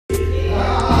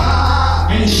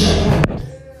and shall have.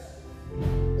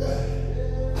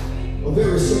 A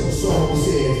very simple song that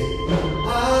says,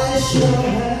 I shall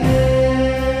have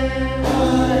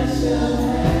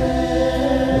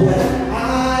what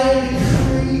I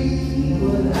decree.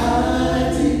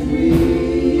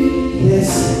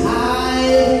 Yes, I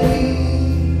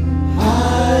believe.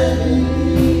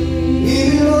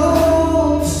 It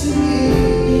belongs to me.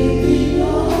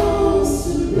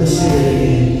 Let's say it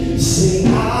again. Sing,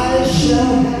 I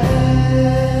shall have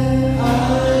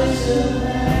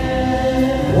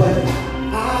what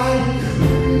I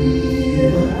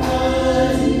decree.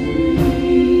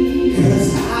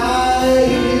 'Cause I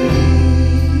believe.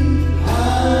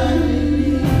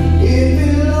 It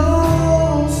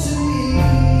belongs to me.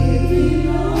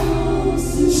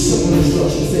 Someone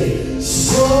instruction say,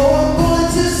 so I'm going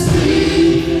to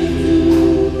speak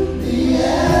the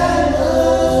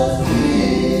atmosphere.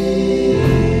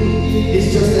 It's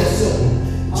just that simple.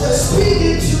 Just speak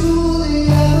it to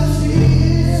the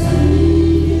atmosphere.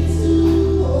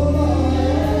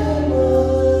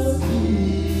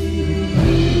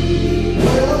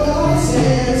 Well, God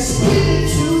said, speak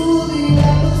it to the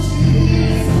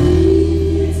atmosphere.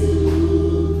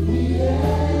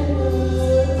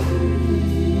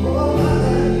 Oh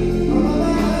my,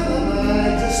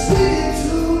 just speak it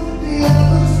to the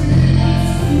atmosphere.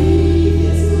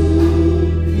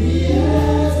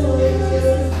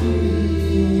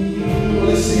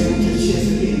 Let's see.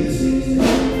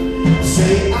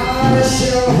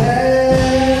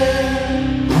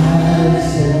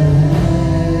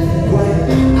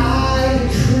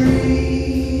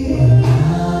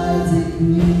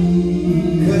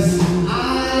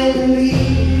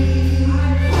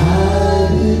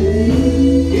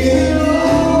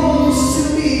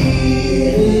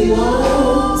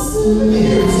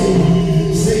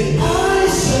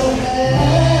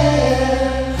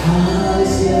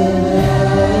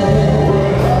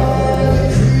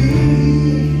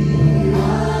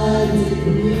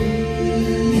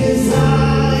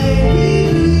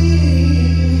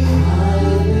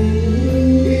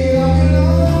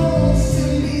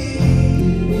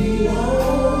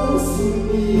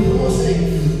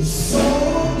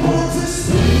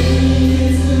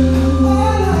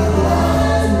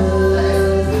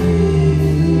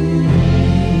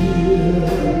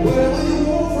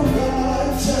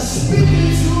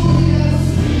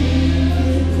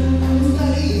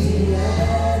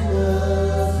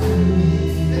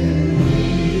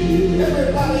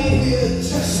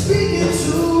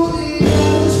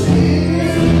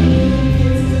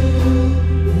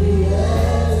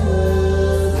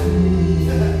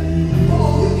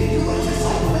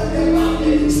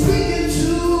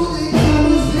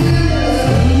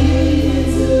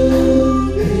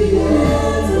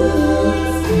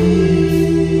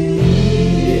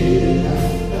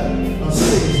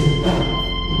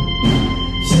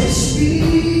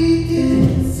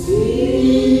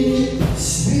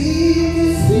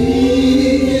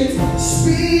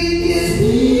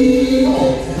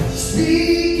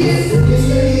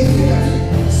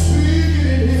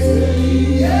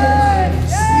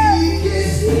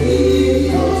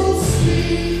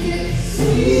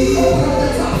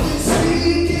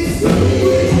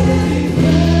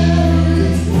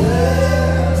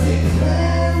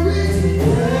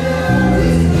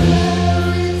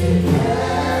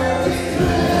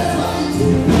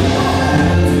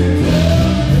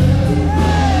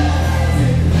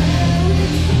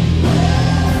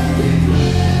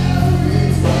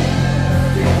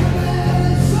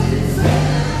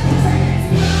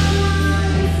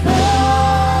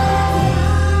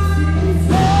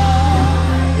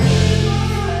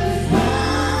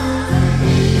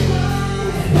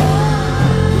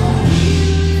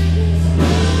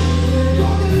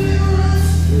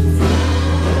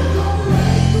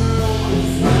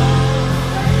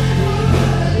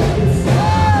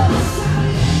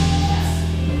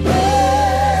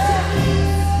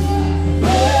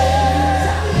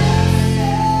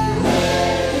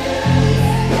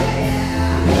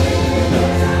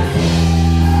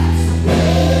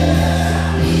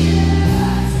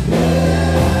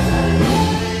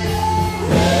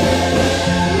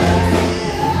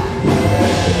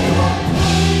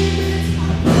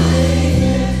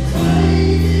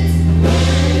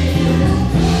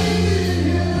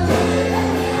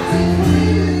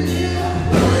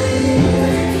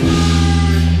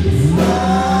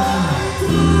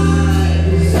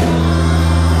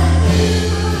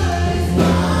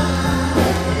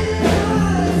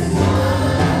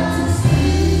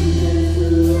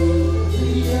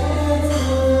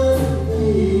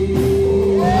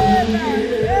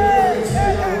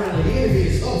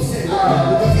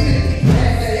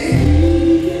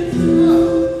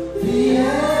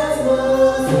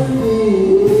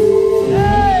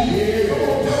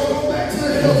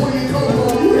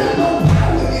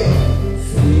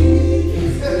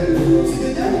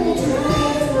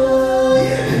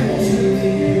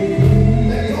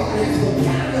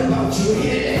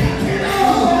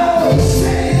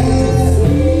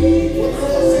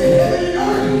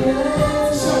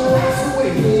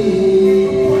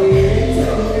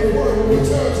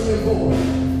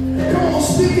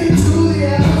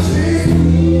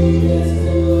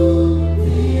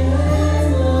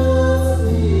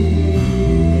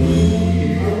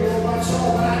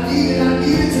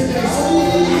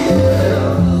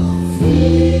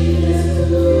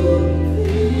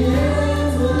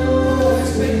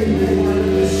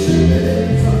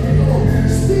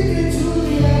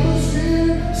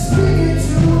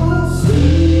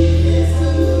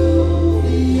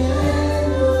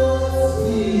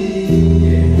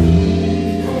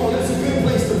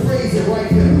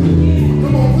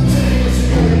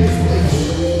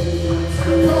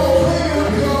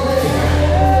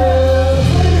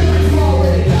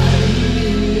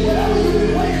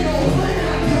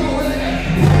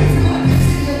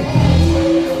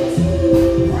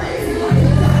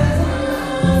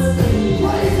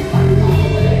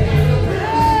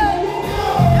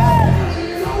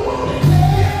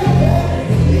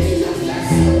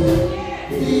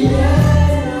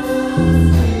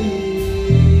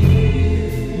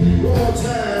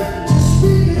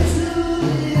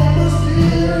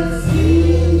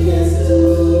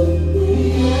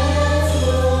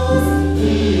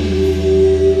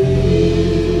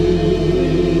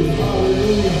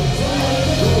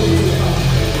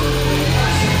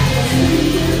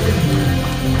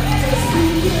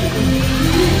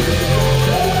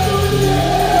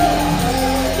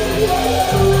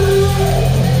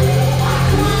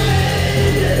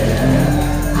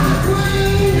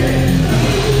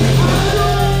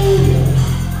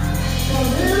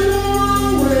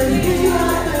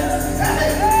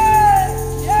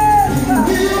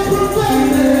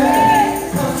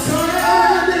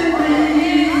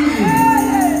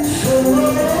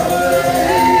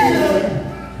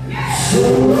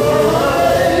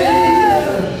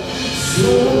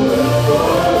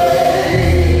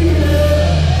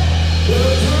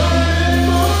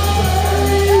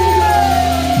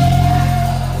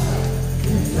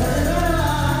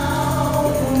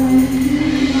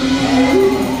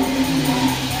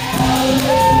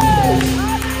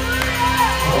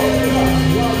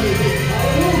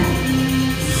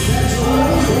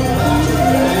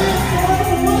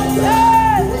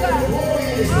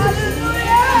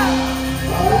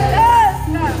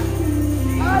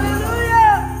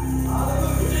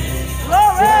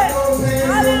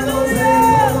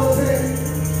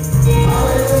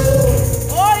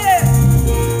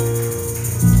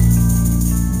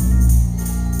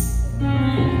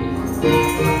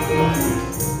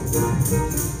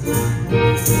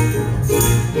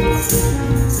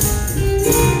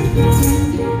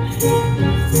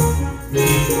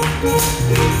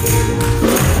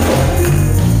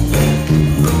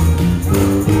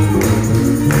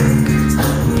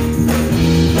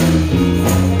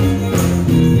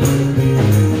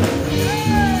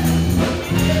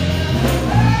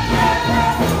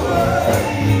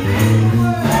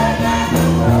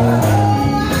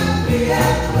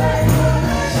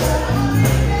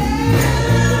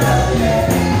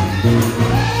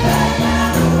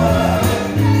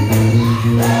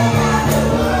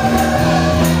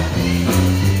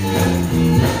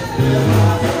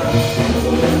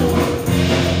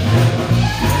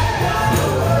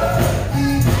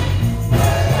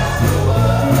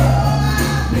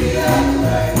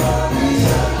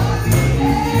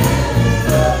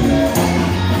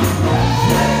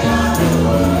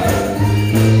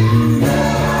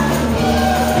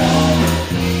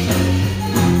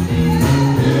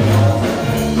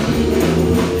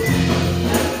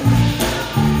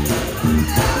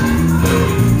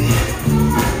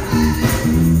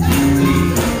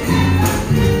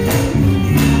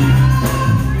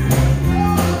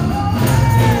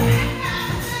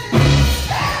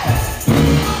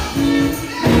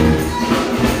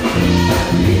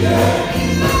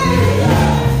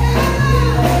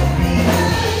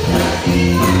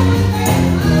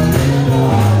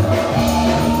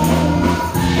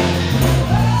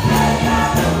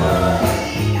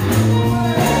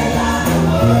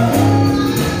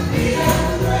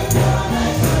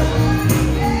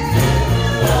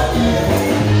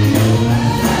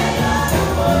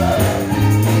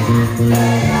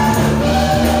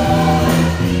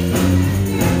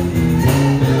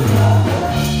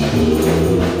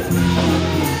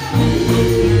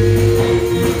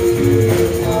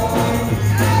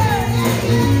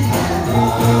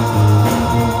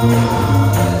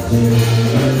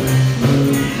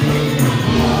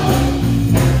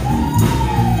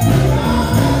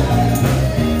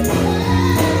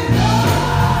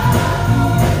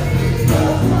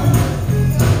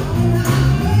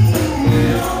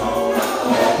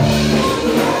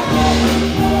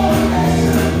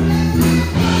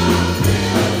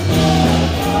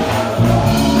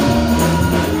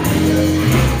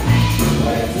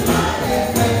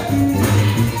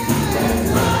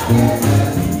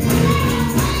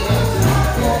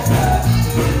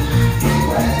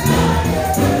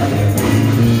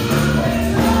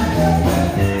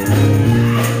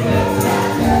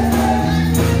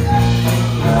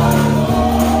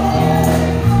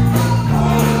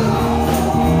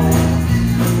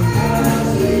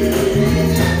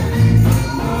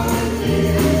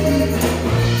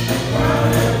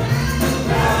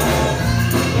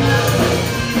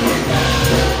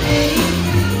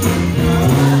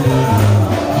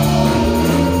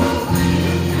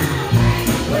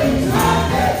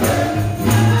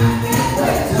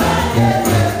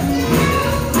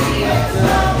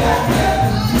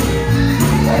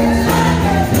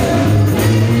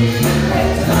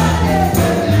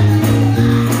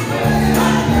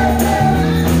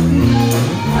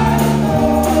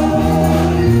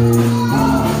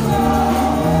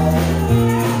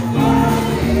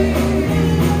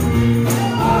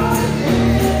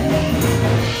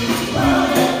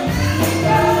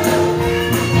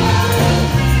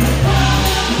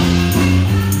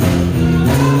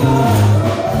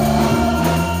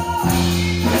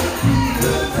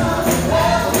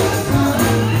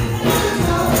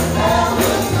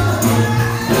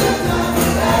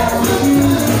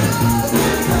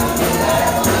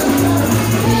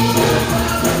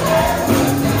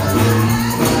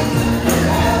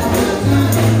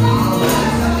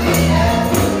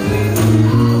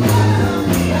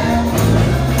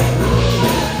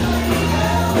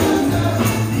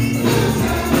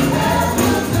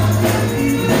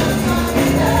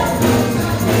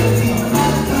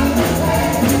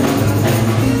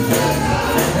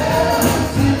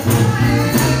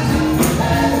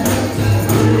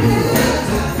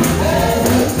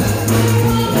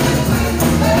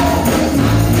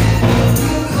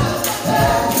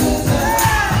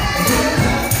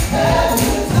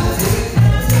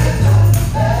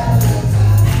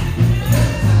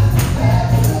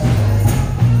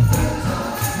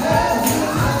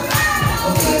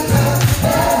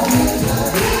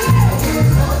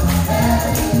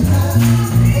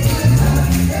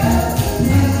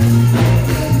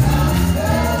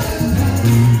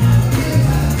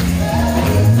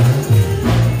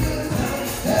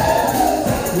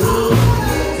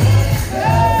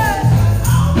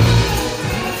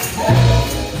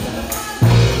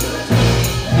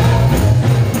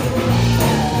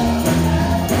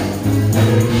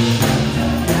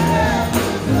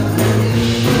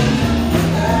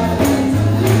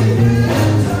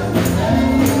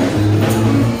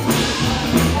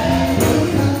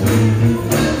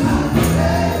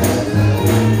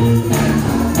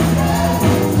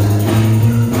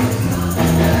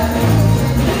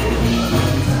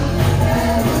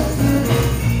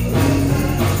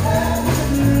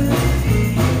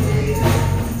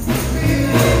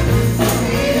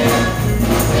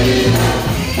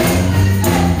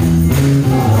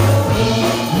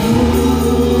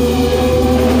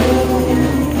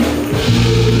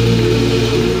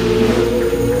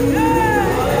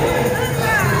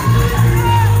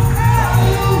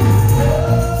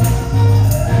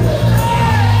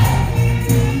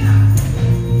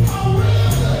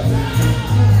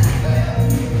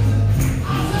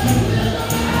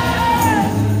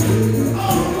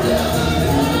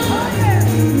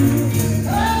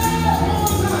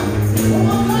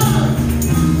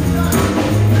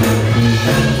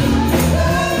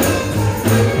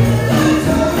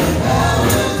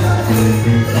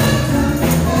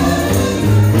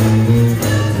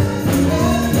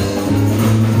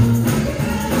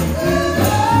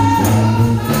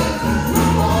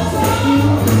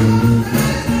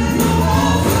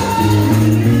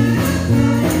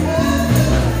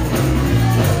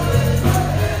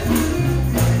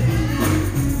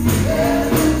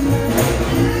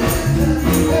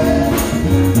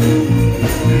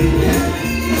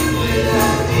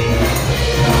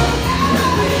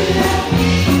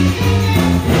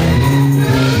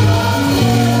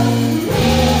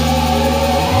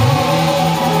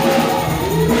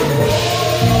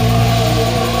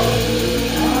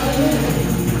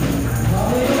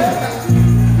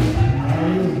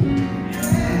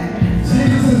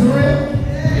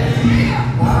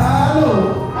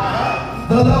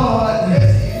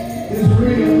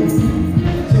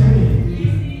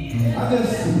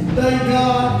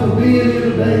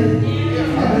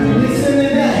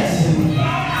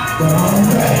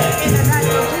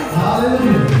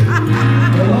 Hallelujah.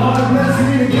 The Lord bless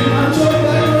me to get my church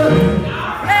back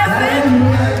running.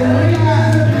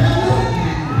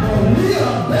 We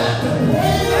are back to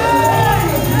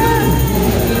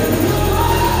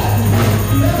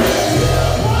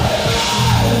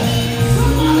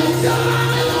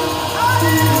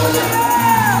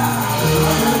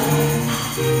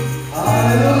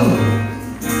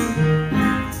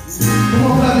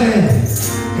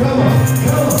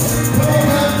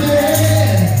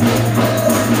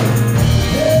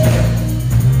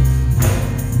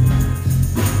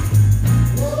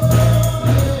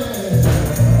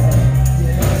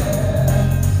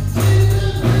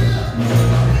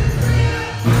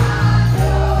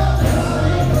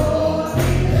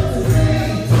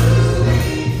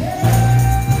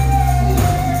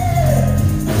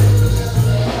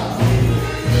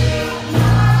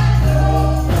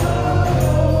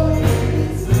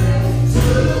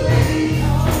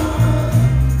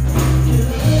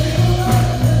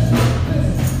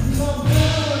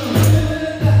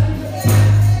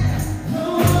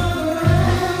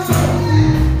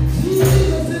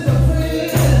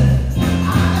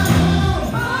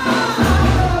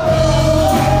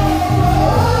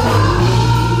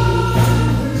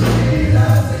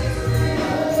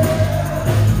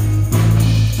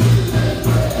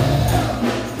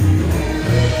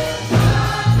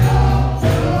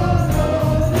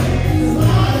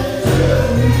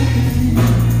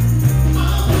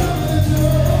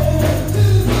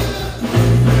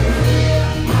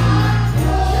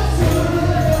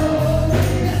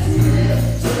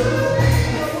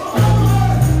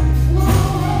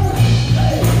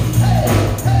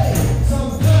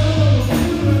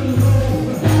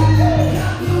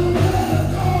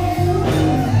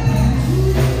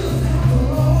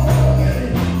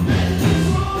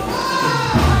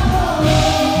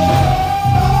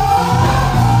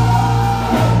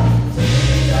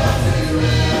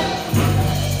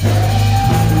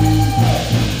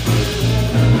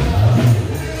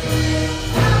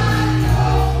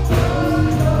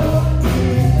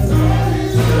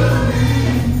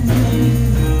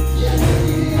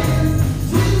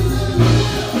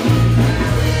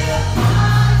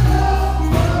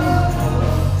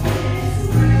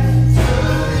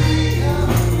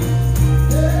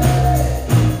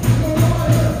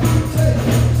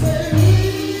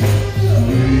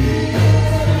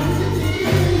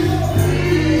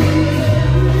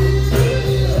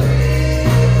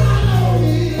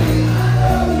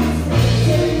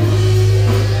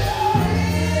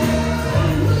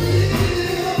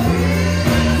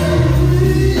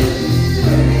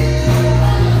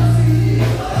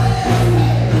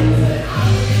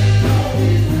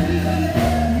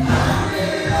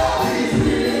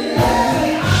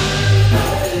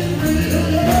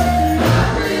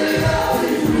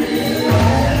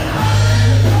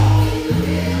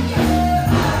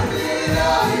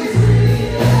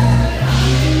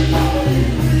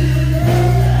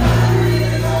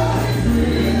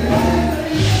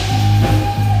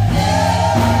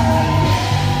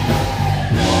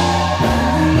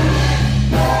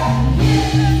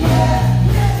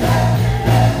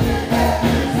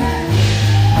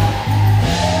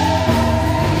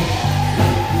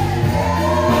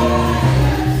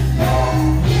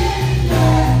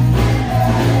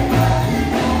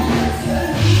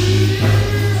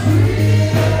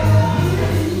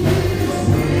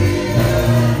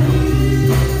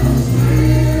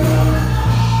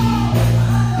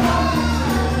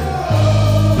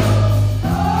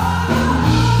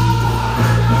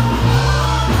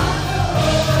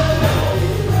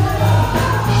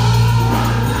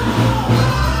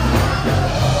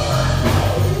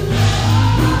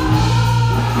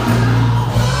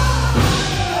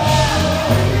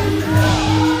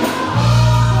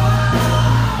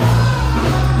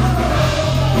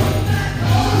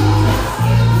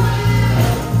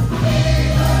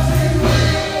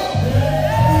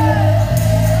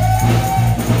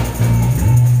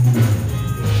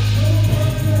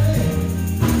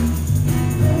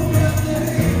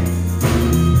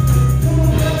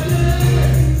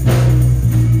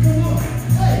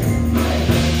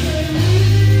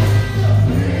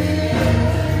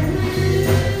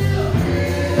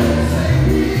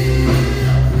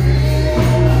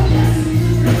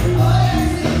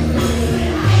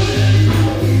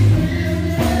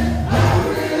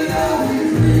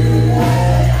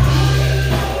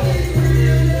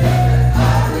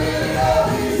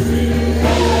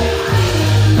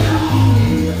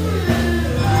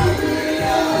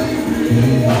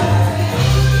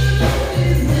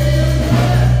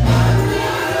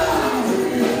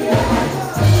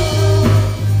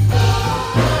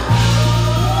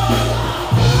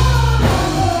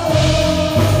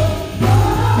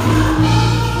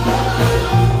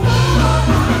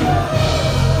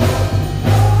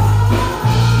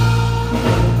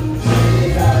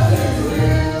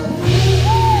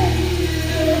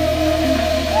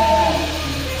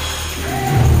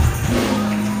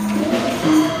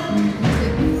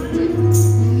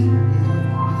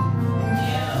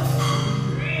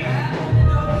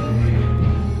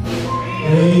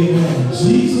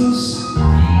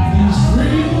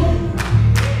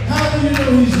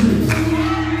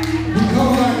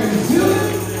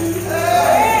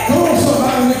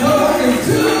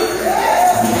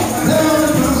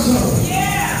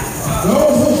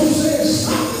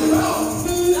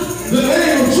The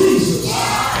name of Jesus. You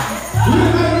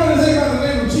might know anything about the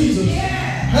name of Jesus.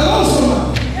 Hello,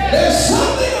 somebody. There's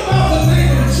something about the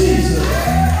name of Jesus.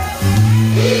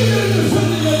 Even if you're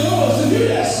feeling your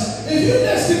voice, if you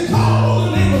just can call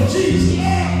on the name of Jesus.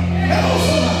 Hello,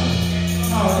 somebody.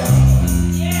 Oh,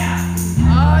 yeah.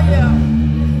 Oh, yeah.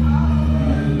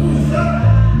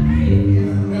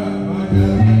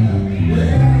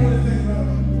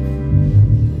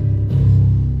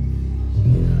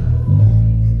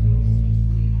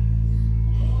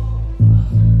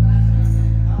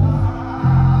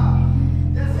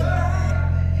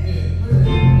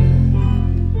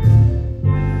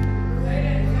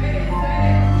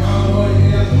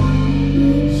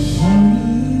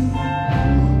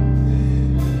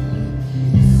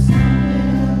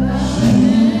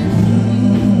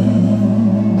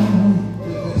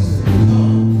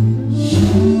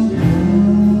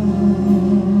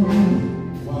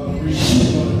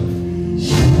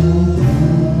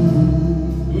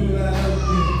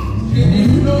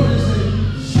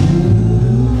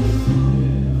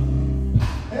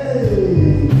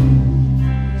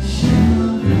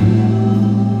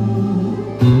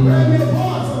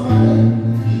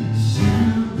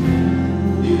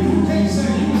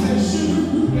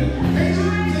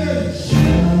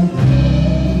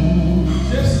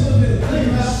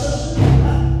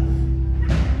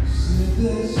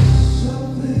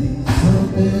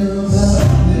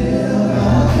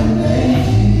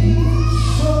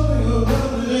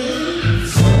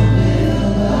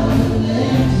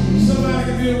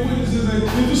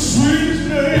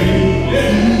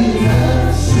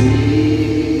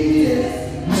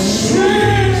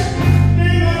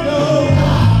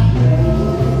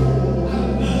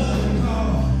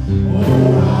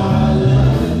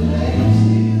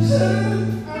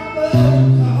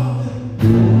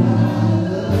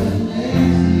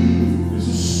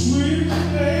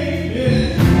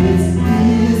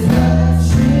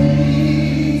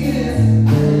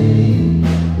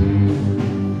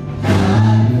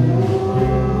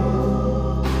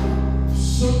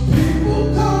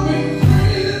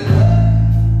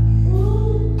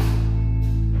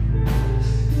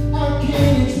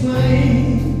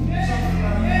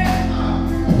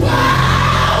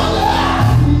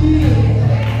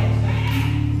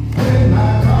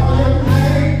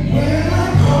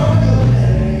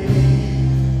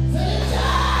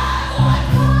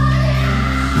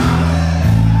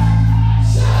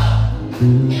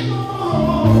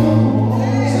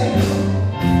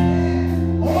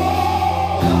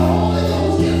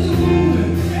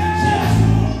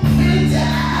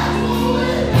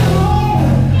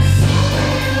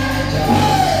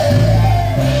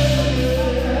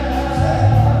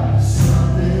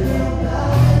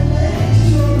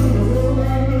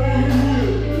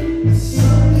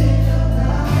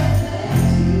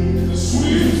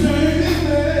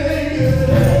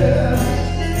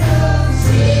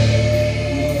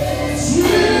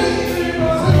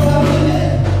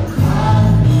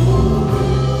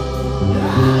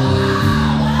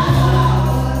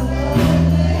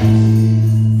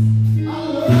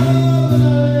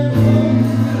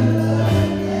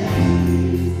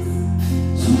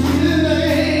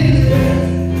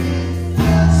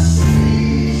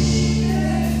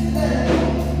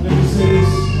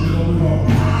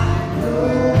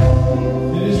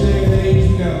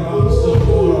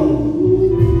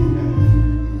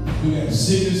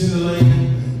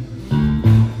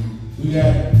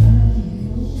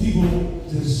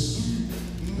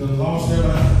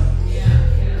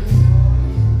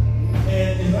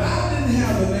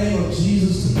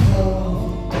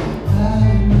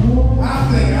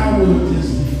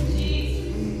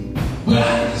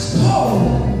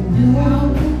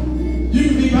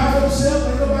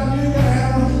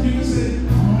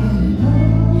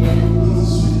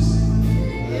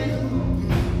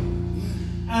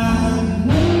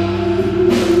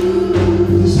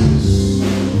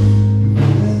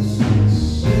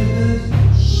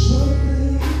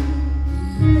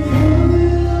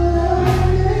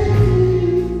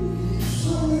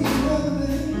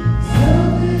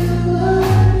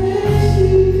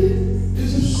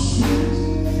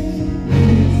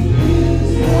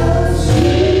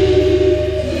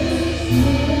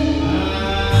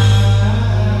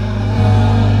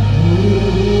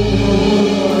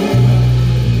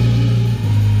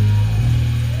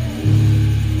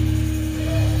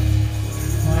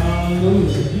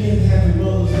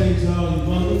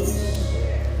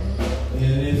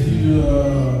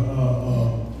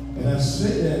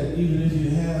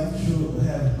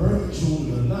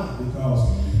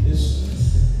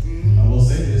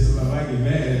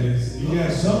 You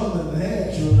got some that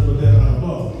had children, but they're not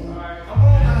above. All right, come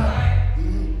on now.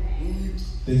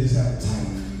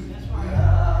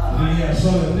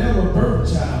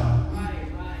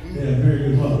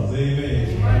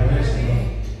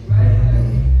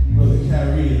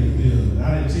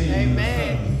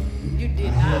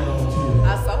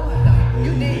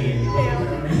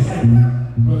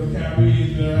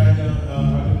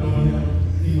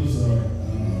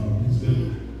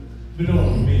 Been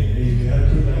on me,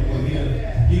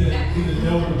 amen. He didn't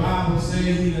know what the Bible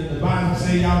say. The Bible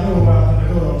say, y'all know about it,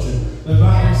 don't you? The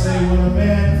Bible say, when a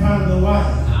man finds a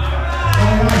wife, he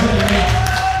finds a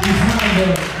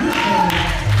good woman.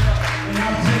 And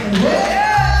I'm saying, what?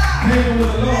 Came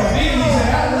with the Lord. Then he said,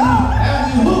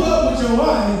 after you hook up with your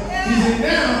wife, he said,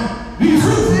 now, be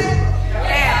fruitful.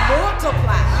 And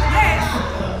multiply. Yes.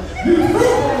 Be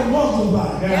fruitful and multiply.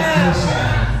 God bless you.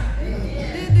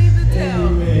 Didn't even tell.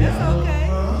 That's okay.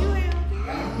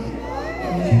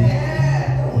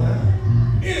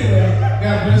 You Anyway,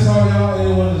 God bless all y'all.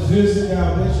 Anyone that's visiting,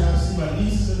 God bless you. I see my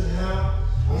nieces in the house.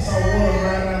 I saw one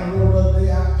right down the road the other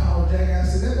day. I called Jack. I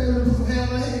said, that baby put some hand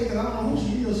on her head because I don't know who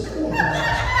she is. I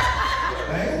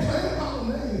ain't trying to call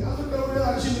her name. I looked over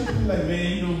there. She looked at me like, man,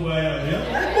 you know who I am. Yeah?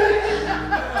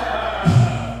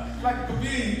 Like a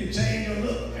chameleon, you can change your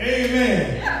look. Amen.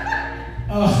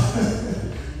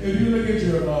 If you look at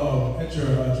your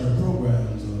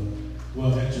programs,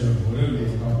 well, at your whatever it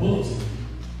is, bulletin,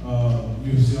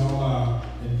 you see all our,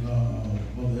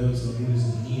 well, the episode is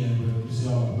at the end, but you see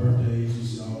all the birthdays, you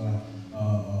see all our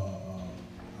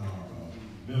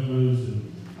members and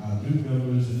our new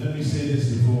members. And let me say this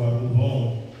before I move on.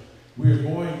 We're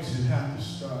going to have to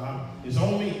start, it's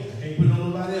on me, I can't put it on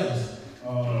nobody else.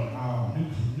 Our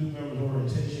new members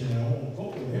orientation, and I won't go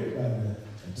with everybody to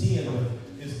attend, but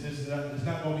it's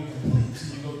not going to be complete until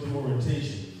you go through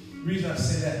orientation. The reason I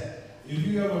say that, if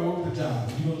you ever work a job,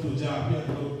 if you go to a job, you got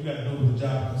to know what the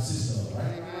job consists of,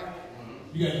 right?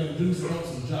 You got to know the do's and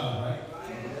don'ts of the job, right?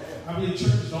 I believe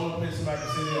church is the only place somebody can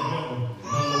say they're a member and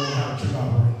don't know how the church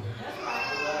operates.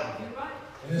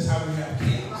 And that's how we have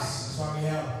chaos. That's why we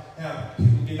have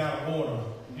people getting out of order.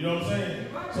 You know what I'm saying?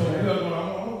 So I'm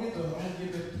gonna get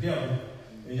that together,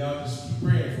 and y'all just keep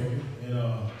praying for me.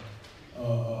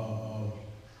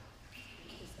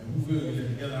 And we will get it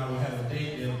together. I will have a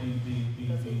date that'll be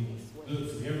good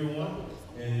for everyone.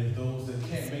 And if those that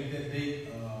can't make that date,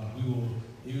 we will.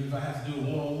 Even if I have to do it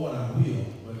one-on-one, I will.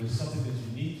 But it's something that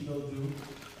you need to go through.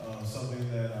 Something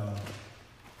that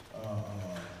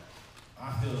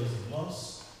I feel is a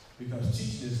must because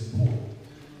teaching is important.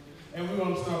 And we're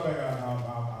going to start back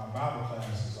our Bible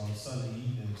classes on Sunday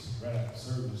evenings right after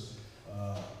service.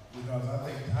 Because I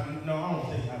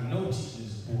know teaching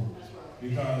is important.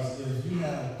 Because if you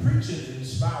have preaching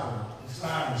inspires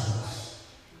us.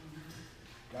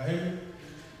 Y'all hear me?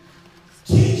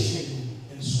 Teaching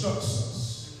instructs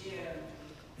us.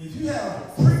 If you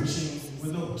have preaching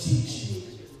with no teaching,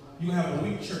 you have a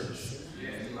weak church.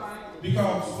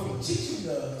 Because what the teaching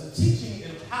does, the teaching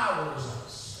empowers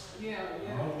us.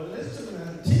 But listen to me,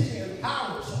 the teaching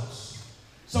empowers us.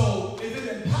 So if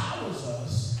it empowers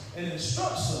us and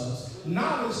instructs us,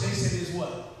 knowledge, they said, is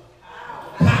what?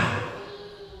 Power.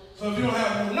 So if you don't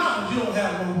have no knowledge, you don't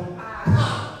have no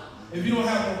power. If you don't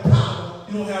have no power,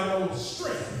 you don't have no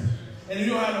strength. And if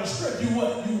you don't have no strength, you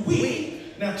what? You weak.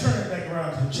 Now turn it back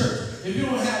around to the church. If you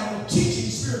don't have no teaching,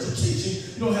 spiritual teaching,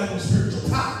 you don't have no spiritual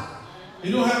power. If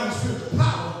you don't have no spiritual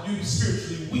power, you be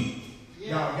spiritually weak.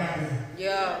 Y'all got me?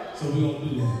 Yeah. So we're going to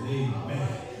do that. Amen.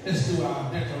 Let's do our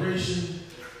declaration.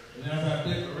 And after our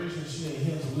declaration, she ain't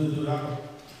here, so we'll do it.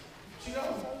 She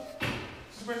knows.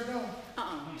 She's ready to go.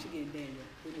 She getting Daniel.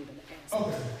 We need to ask.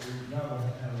 Okay.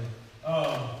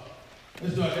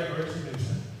 Let's do our declaration.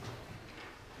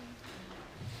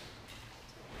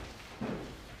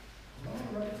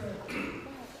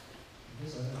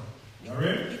 Y'all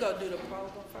ready? You gonna do the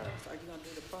program first, or you gonna do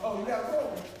the program? Oh, you got a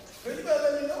program? Well, you better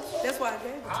let me know something. That's why I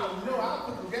gave it to you. I'll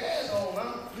put the gas on,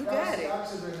 huh? You got it.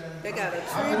 They got a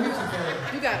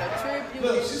tribute. You got a tribute.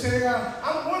 Look, she said,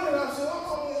 I'm wondering, I said,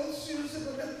 she was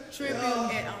sitting there. Tribute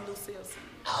at Lucille Center.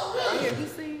 Oh, really? Have you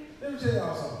seen? Let me tell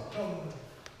y'all something.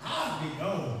 I'll be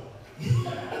gone.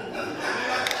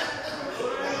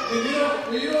 If you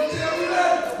don't tell me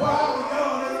that, well, I'll be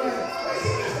gone. They're like, hey, he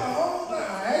missed the whole thing. I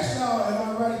asked y'all, am I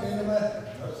right? They're like,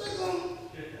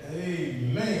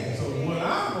 amen. So what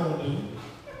I'm going to do,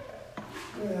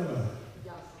 where am I?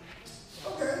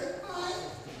 Okay, all right.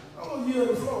 I'm going to yield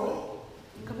the floor.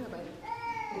 Come here, baby.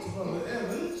 To Mother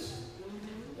Evans.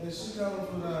 And she comes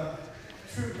with a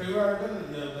trip. They already done it,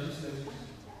 yeah, but she said,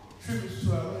 tributes to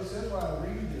our ministry. That's why I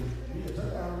read it.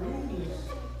 Our reading is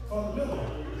fundamental.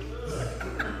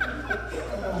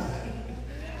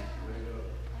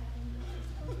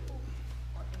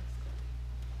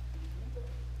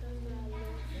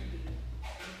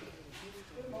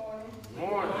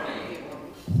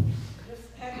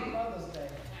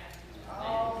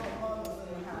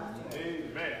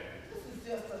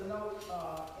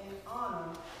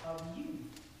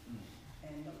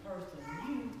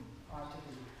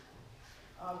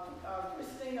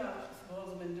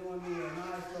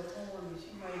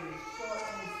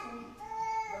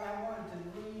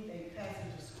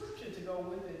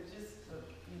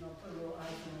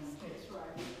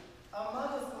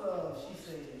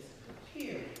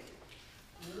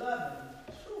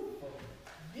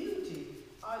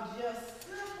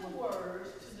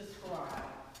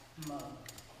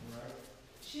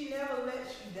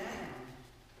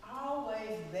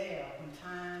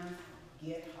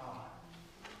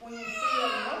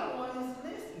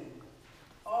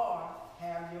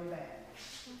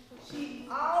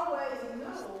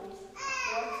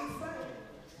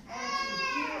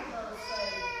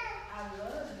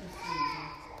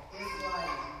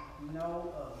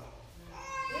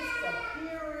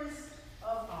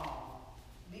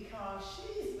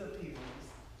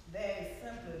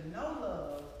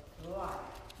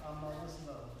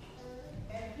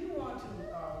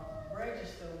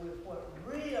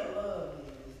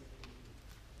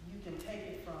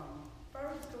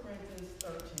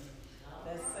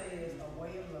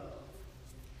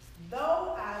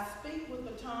 Though I speak with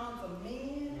the tongues of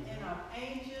men and of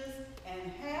angels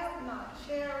and have not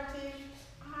charity,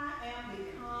 I am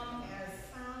become as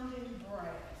sounding brass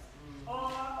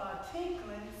or a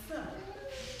tinkling cymbal.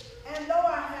 And though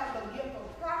I have the gift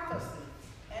of prophecy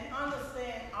and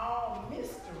understand all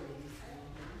mysteries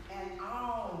and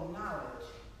all knowledge,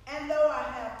 and though I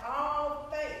have all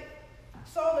faith,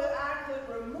 so that I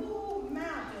could remove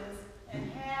mountains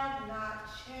and have not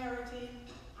charity,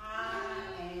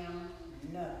 I am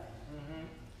nothing.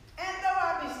 And though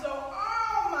I bestow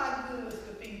all my goods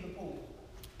to feed the poor,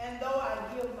 and though I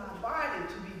give my body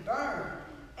to be burned,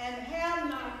 and have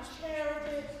not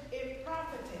charity, it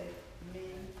profiteth me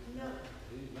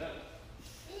nothing. Amen.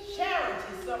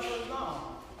 Charity suffers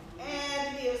long,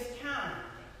 and is kind.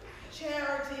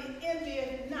 Charity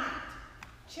envieth not.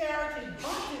 Charity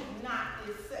boasteth not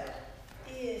itself,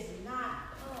 is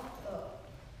not puffed up,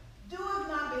 doeth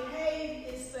not behave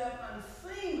itself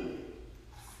unseemly,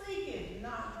 seeketh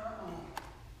not her own,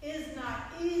 is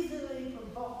not easily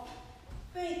provoked,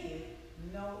 thinketh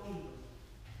no evil,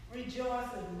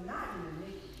 rejoiceth not in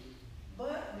iniquity,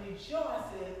 but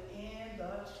rejoiceth in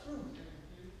the truth,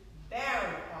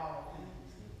 beareth all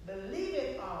things,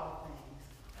 believeth all things,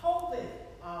 hopeth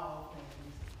all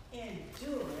things,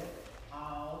 endureth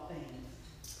all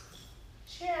things.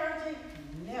 Charity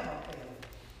never fails,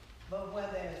 but where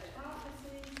there is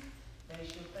prophecy, they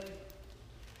shall fail.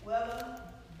 Whether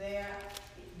there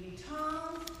be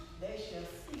tongues, they shall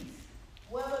cease.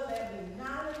 Whether there be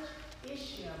knowledge, it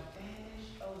shall vanish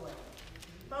away.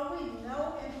 For we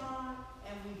know in part,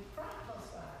 and we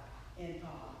prophesy in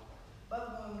part.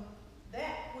 But when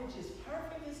that which is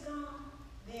perfect is gone,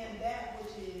 then that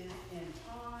which is in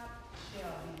part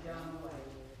shall be done away.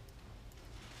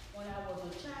 When I was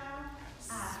a child,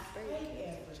 I spake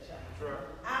as a child.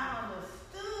 I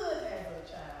understood as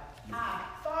a child. I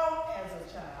thought as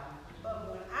a child. But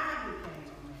when I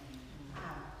became a man, I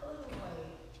put away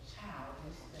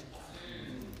childish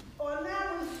things. For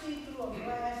now we see through a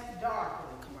glass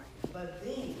darkly, but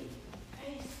then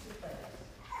face to face.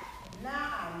 Now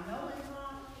I know in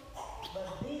part, but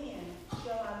then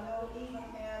shall I know even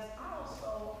as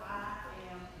also I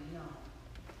am known.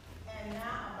 And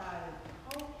now abideth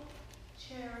hope,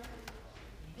 charity,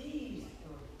 these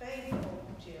three, faith,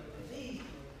 hope, charity, these three,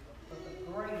 but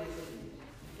the greatest of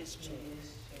these is charity.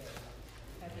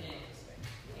 Happy Mother's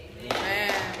Day.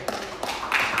 Amen.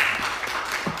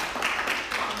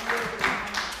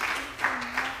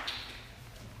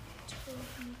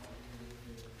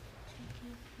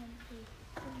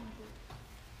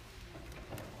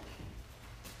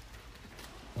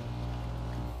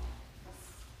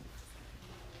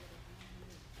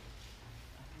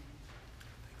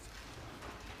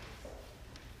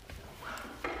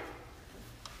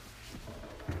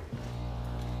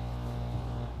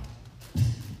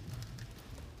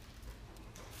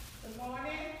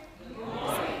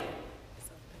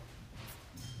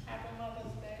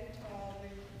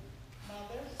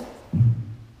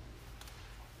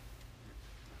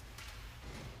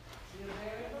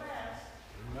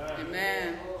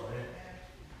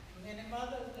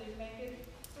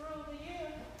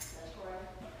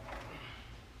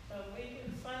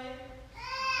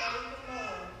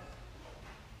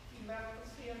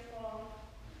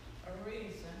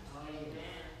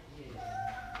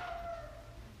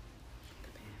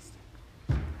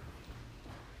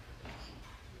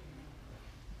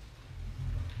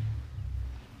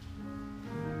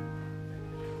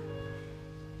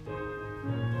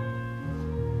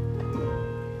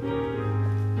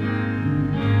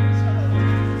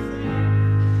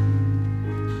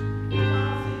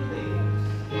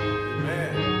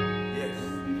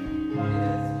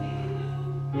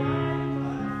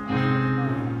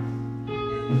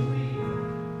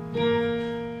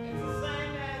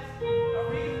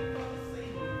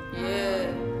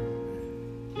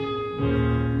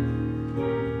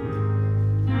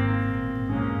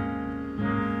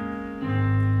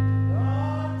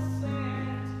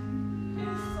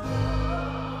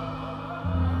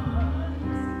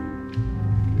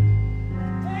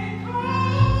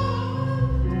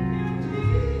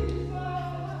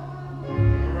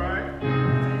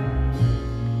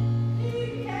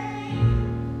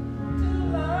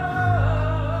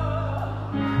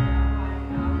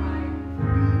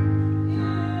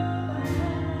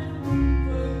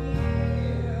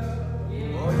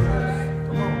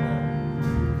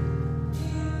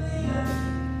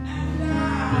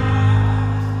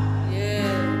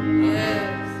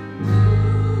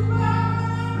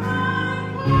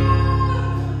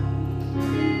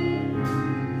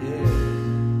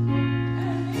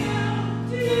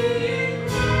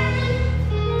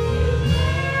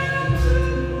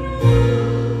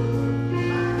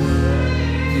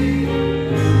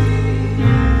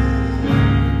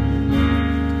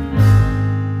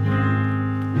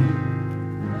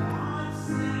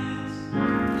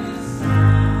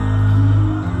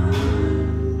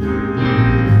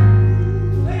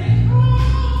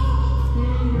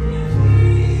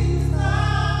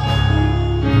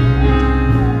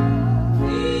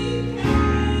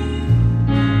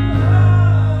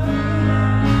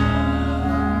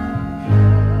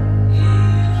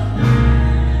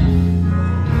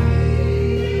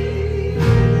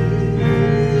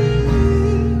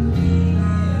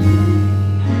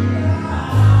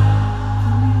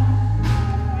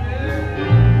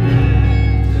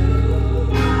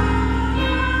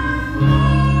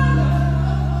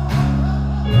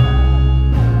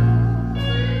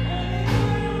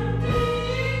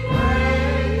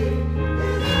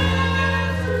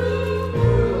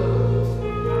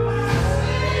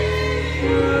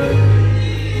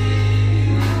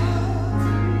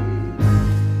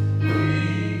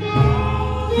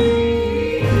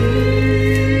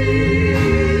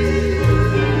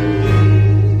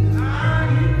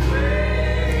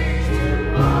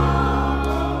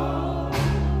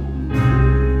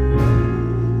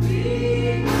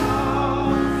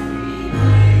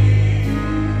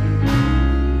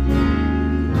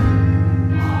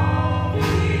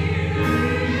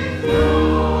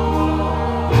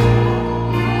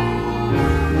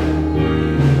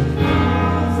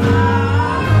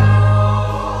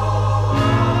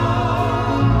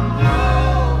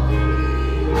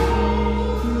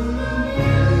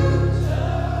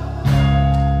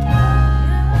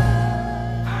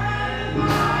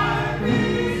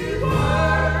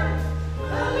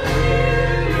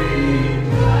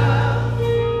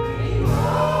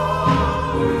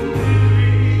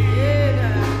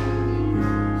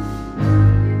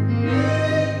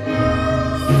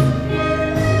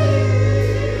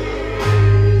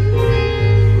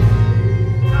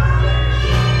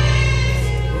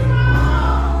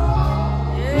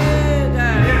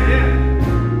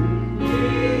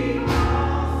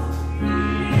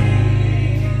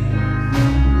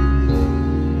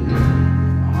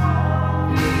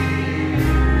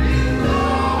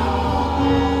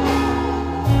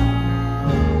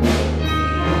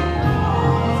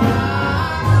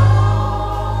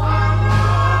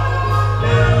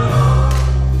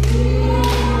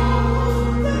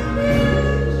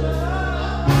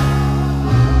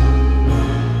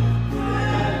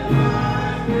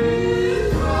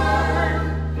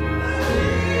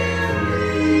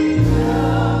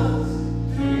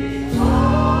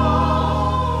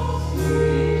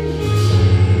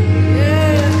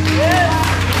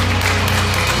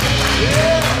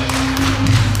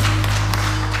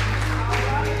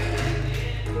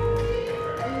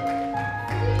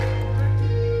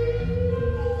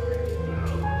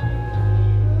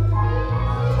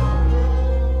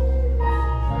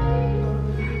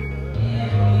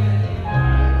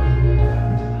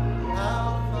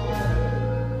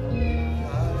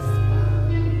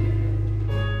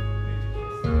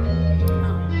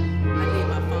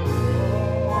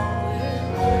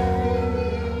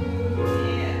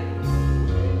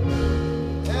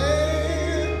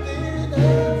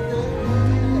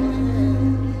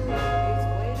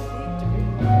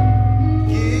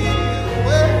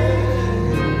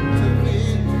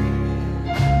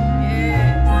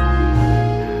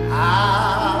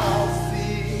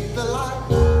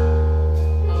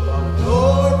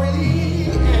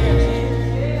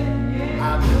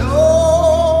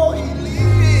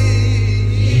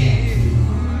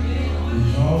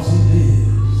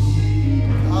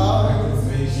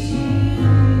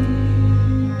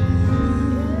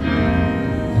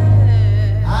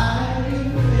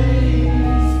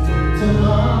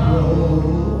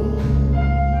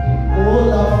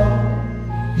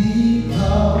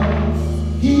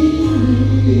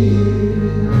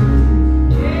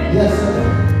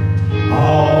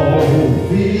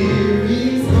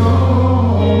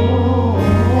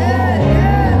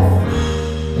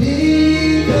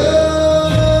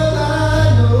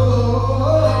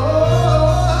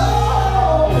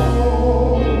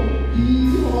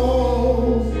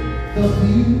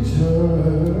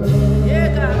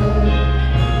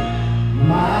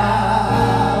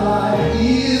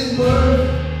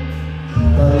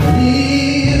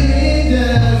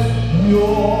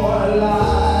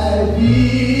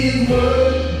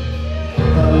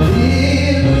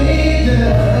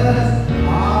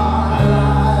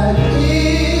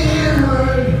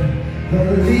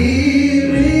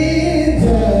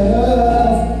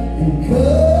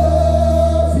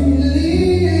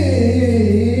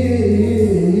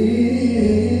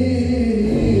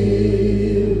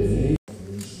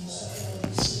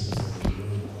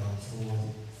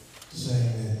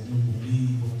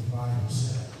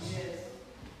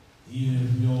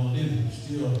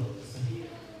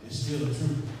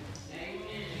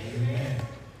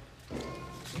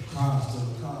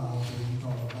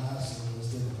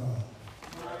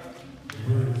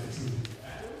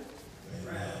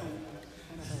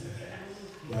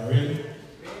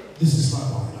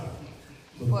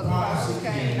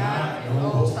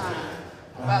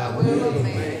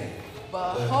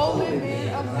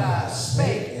 of God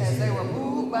spake as they were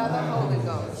moved by the Holy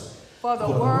Ghost. For the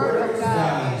word of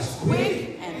God is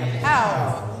quick and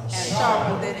powerful and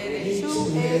sharper than any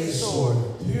two-edged sword,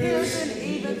 piercing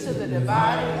even to the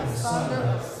dividing asunder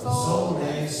of soul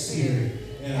and spirit,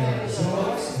 and is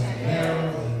joints and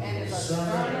marrow, and is a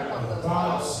discerner of the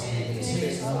thoughts and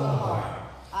intents of the heart.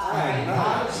 I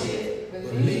acknowledge it,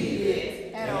 believe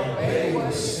it, and obey what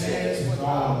it says with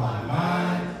all my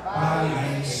mind, body,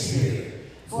 and spirit.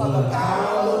 For the power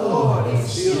of the Lord is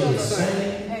still the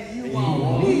same, and you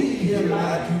won't leave here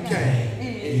like you came.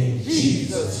 In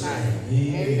Jesus' name,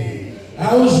 amen.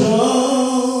 I was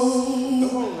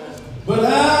young, but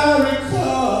I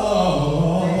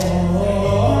recall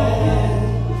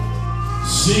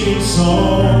singing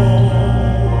songs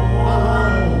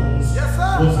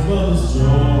with mother's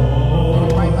joy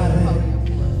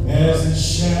as the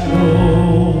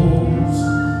shadows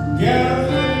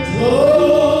gathered close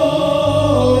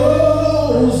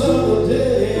of the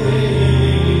day,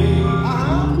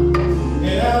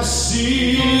 and I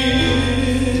see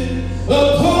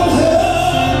upon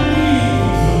her knee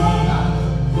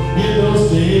in those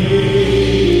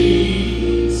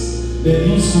days that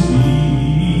used to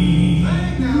be,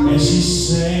 and she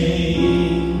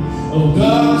sang of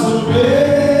God's amazing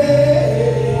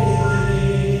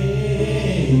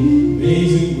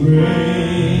grace.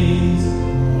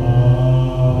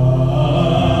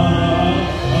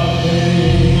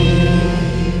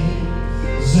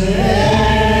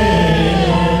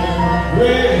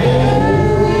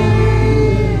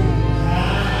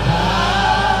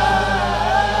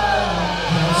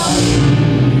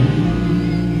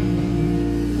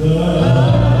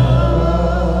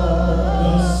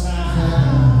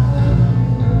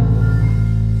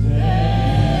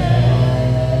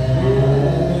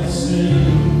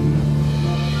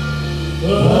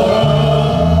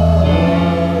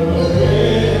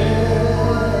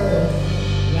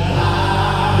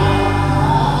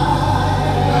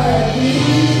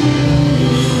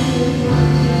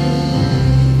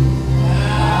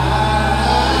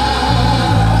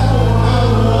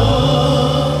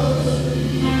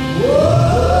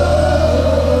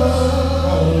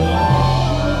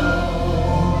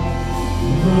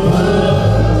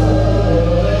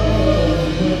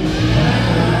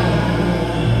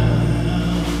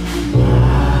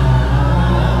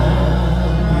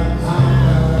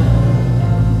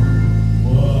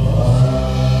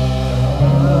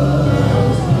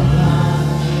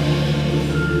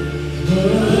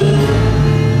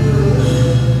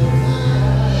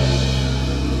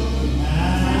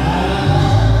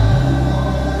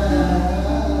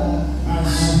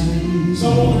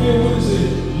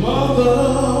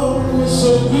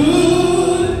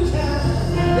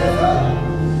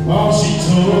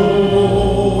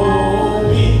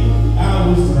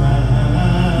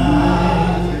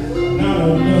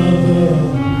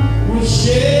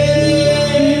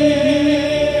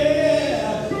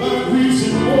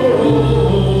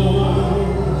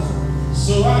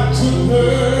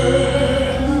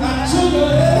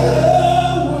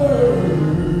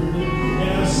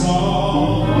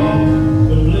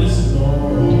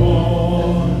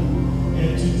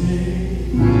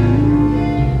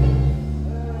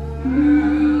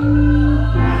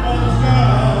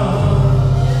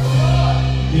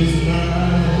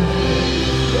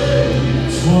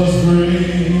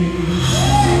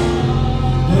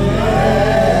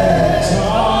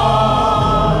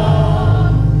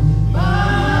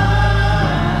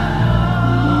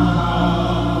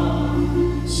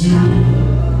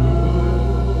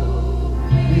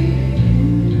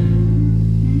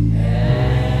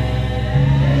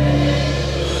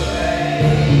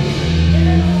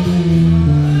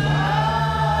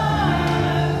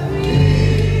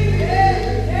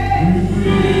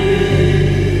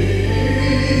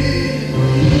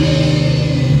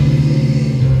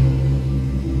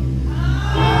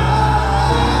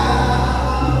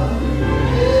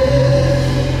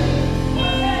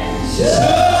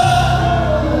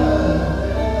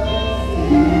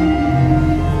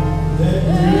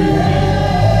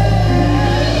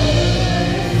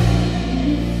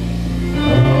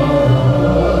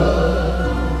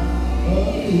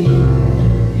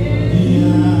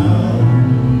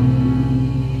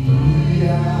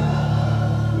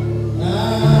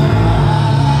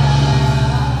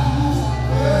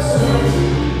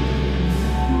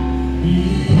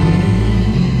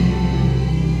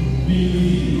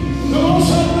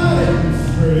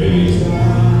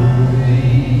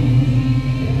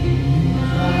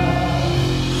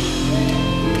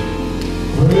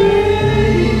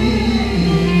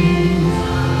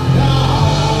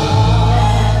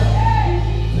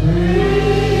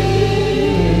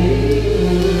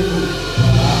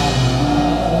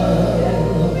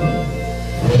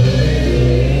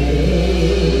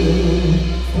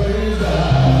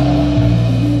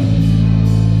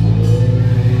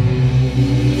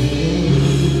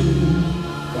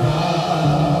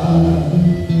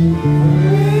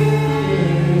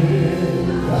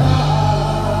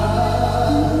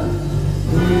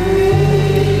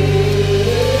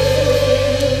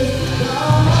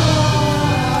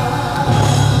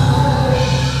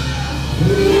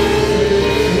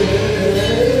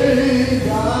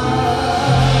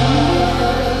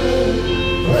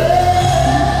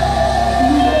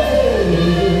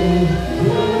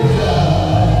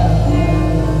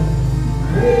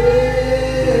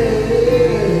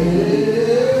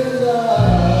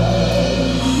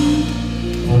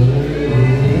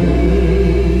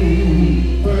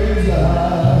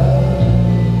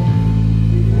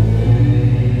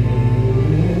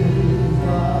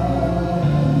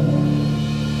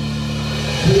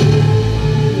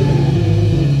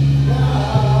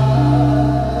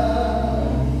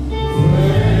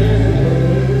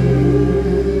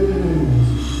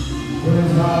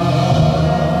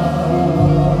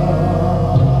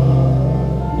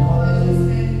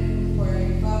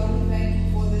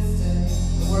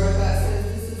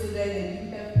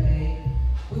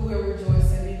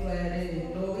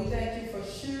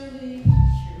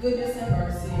 Goodness and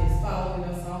mercy is following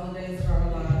us all the days of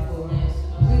our lives, Lord.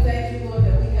 We thank you, Lord,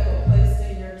 that we have a place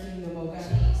in your kingdom, oh God.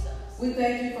 We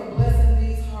thank you for blessing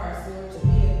these hearts, Lord, to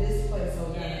be in this place,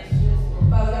 oh God.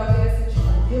 Father God, we ask that you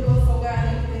forgive us, oh God,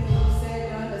 anything that we said,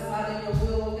 done that's not in your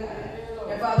will, oh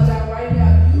God. And Father God, right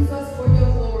now, use us for your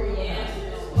glory, oh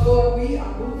God. Lord, we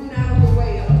are moving out of the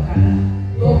way, oh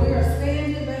God. Lord, we are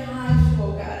standing behind you,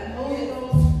 oh God. And Holy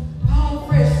Ghost, all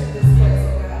fresh in this place,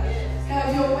 oh God.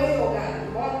 Have your way, oh God.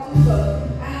 Walk through the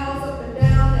aisles up and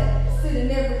down and sit in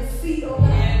every seat, oh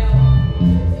God.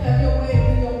 Have your way and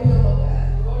do your will, oh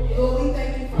God. Lord, we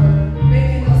thank you for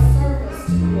making us service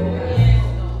to you, oh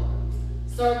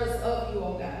God. Service of you,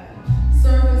 oh God.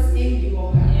 Service in you,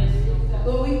 oh God.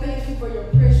 Lord, we thank you for your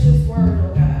precious word,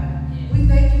 oh God. We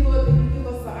thank you, Lord, that you give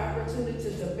us the opportunity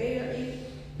to bear it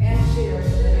and share it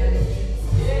in the name of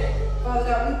Jesus. Father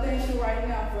God, we thank you right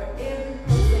now for every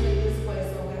person in this place,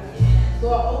 oh God.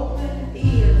 Lord, open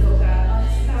ears, oh God,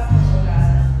 unstop them, oh God.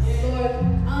 Lord,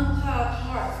 unclog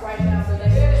hearts right now in the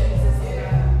name of Jesus, oh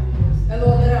God. And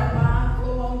Lord, let our mind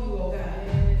flow on you, oh God.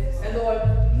 And Lord,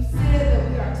 you said that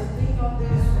we are to think on these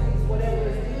things, whatever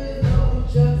is good, noble,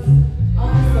 just,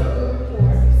 honest, or good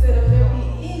report. You said if there be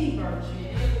any virtue,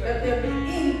 if there be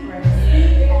any praise,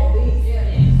 think on these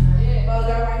things. Father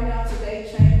God, right now, today,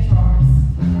 change hearts.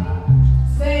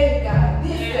 Save God,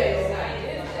 this day, oh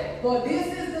God. Lord, this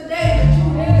is the day that you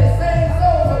need to save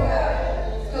souls, oh God.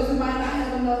 Because we might not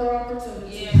have another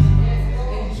opportunity.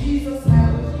 In Jesus'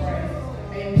 name we pray.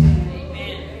 Amen.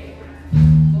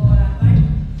 Lord, I thank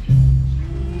you.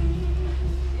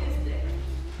 This day.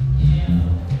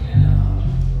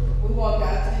 We want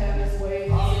God to have his way in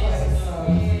this place.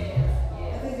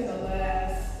 I think in the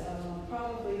last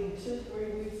probably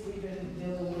 2-3 weeks we've been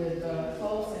dealing with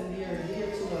close and near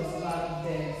to us a lot of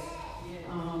days.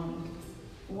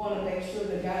 We want to make sure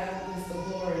that God gets the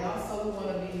glory, and also we want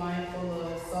to be mindful of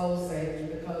soul saving,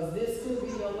 because this could be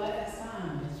your last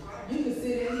time. You can sit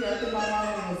in here. I think my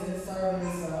mom was in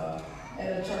service at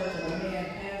a church, and a man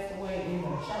passed away in the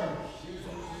church.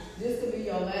 This could be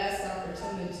your last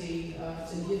opportunity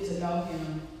to get to know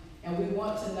him. And we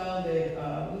want to know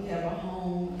that we have a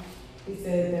home. He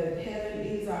said that heaven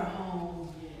is our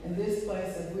home. And this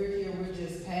place, if we're here, we're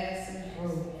just passing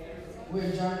through.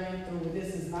 We're journeying through.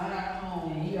 This is not our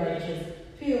home. We are just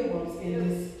pilgrims in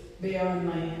this barren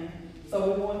land. So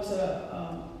we want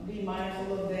to be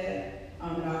mindful of that.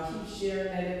 And I'll keep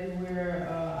sharing that everywhere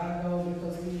I go,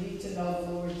 because we need to know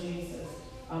the Lord Jesus.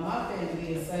 My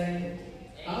family is saved.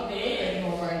 I don't know what they're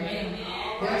doing right now.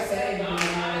 They're saved in the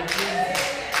name of Jesus.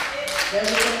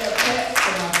 Everything attached to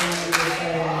my family is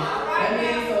saved. That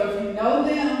means, so if you know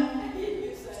them,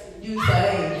 you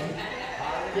saved.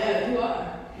 Yeah, you are.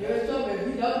 You're in trouble. If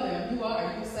you know them, you are.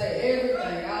 You say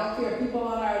everything. I don't care. People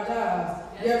on our jobs,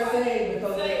 they're saved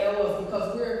because they know us, because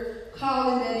we're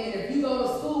calling that in. If you go to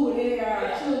school with any of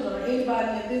our children or anybody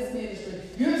in this ministry,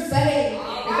 you're saved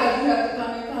because you have to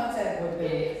come in contact with them.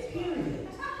 Period.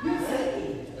 You're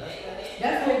saved.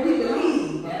 That's what we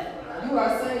believe. You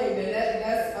are saved, and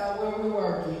that's where we're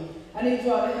working. I need you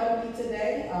all to help me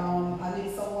today. I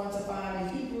need someone to find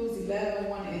in Hebrews 11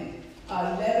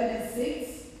 and 6.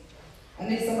 I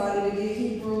need somebody to get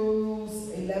Hebrews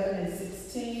 11 and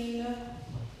 16.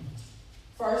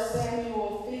 1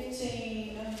 Samuel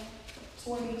 15,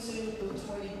 22 through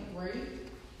 23.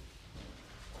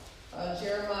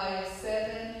 Jeremiah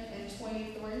 7 and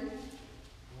 23.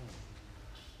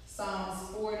 Psalms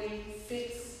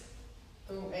 46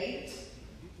 through 8.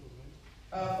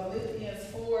 Philippians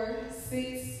 4,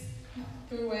 6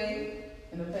 through 8.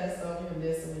 And the pastor over here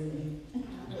messing with me.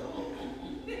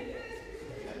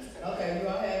 Okay, you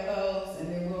all have those, and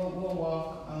then we'll walk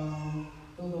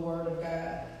through the Word of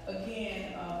God.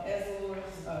 Again, as the Lord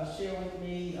shared with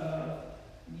me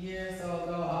years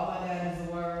ago, all I got is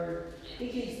the Word. He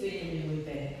keeps sticking me with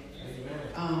that.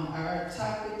 Our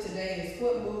topic today is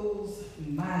what moves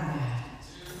my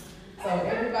God. So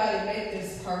everybody make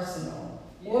this personal.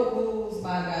 What moves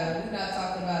my God? We're not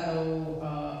talking about no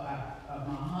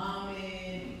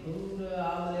Muhammad, Buddha,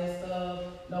 all of that stuff.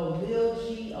 No little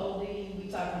G-O-D. We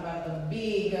talking about the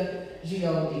big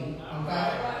G-O-D. Okay?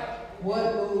 What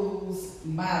moves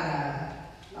my God?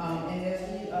 And as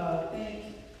we think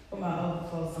for my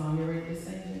overflow song, you ready to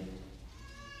sing it?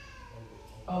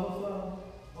 Overflow?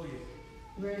 Oh, yeah.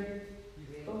 You ready?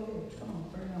 Go ahead. Come on,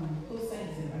 bring it on. Who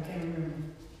sings it? I can't remember.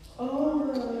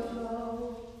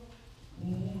 Overflow.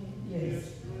 Yes.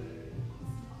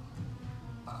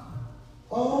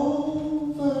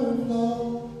 Overflow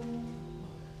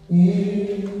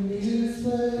in this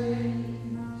place.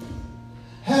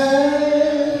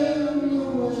 Have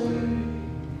your way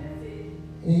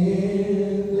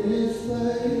in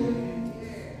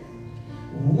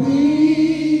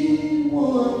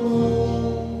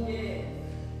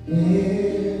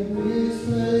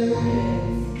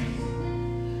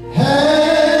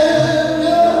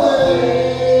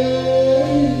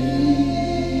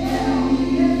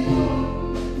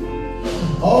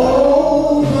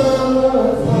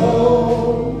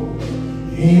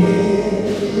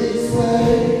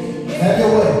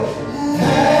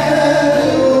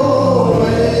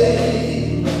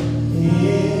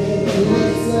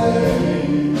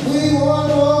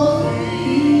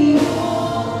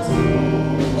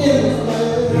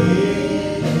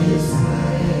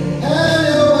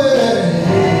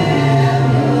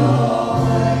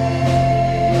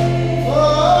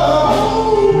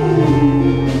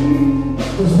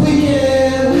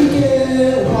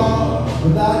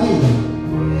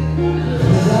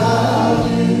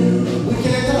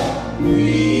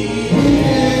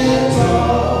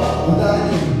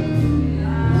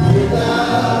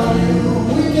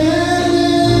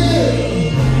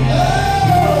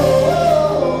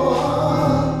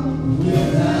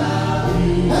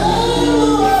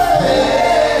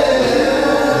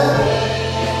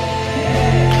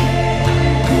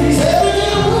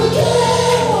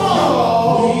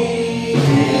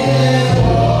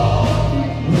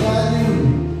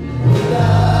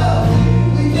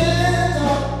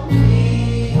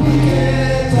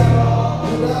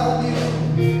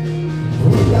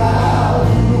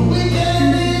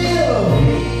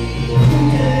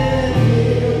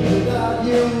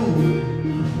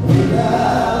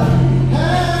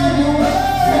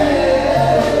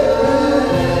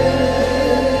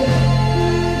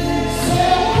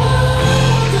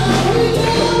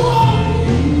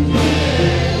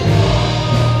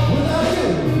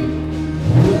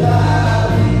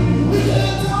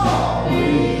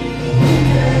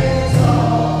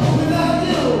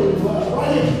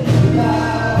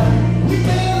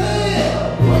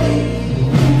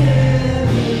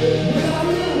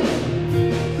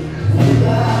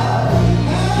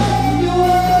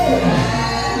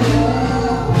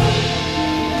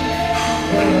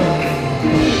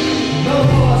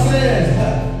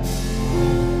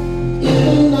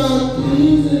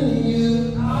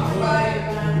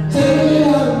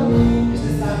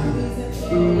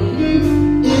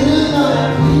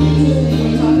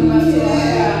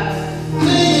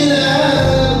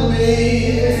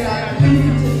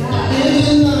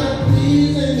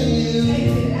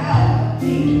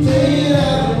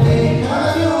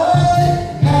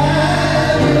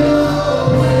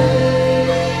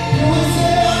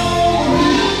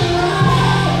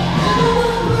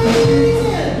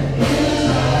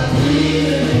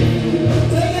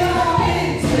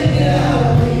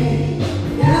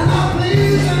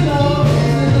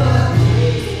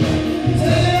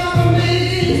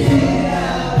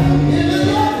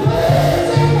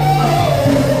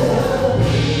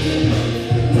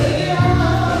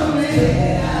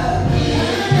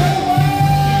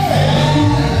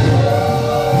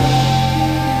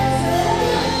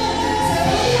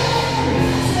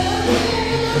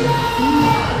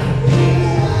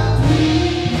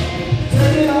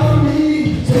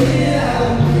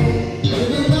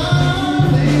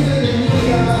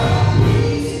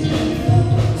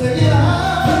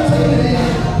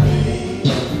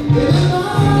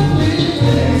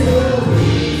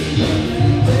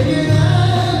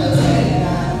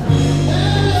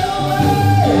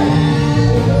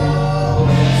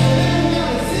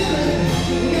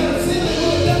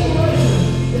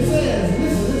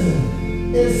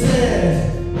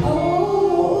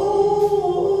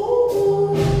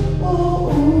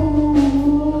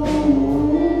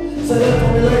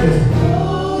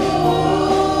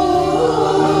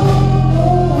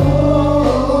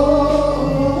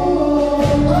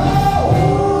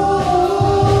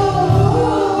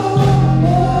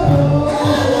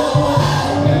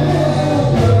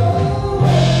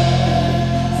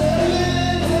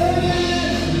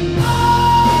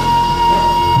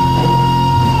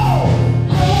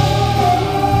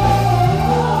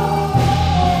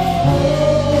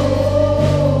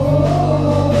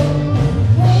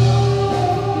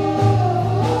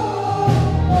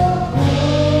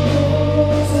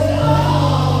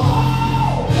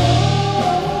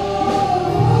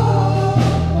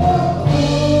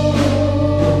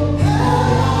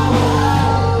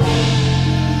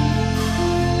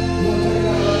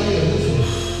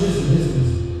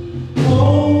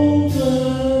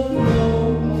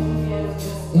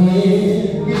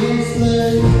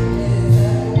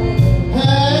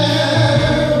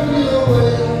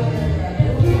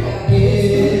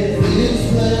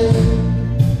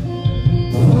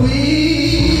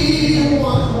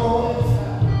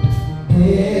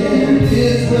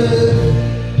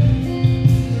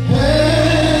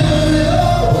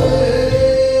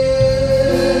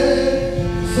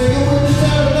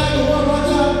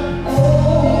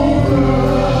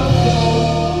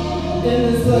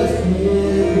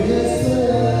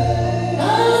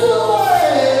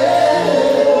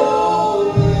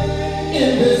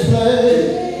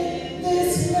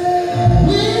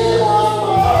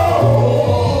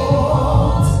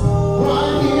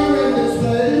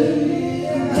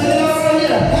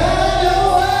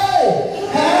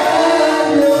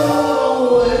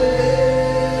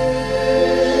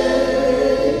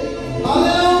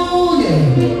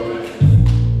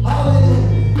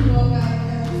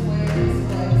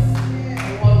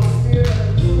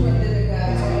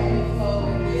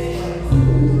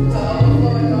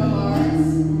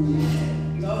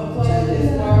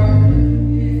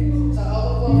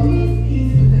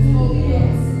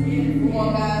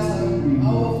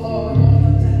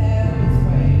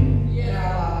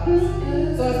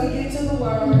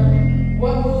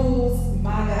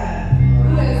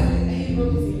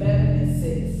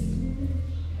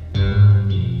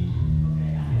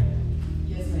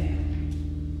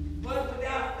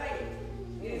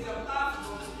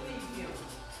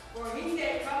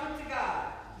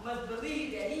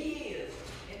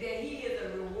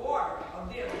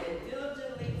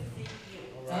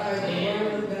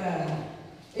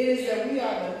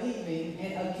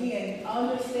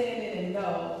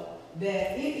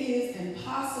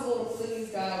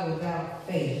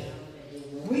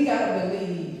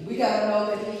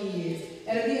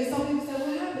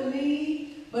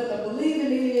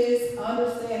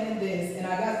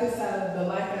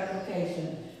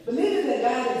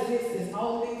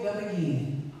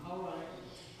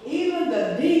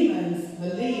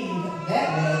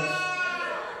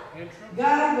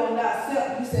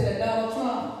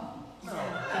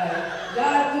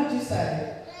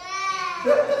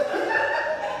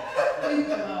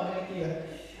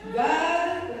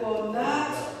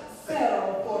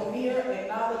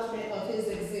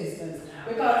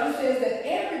Because it says that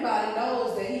everybody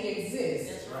knows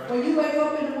When you wake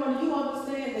up in the morning, you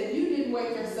understand that you didn't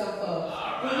wake yourself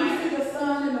up. When you see the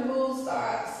sun and the moon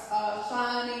start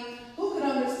shining, who can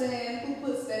understand who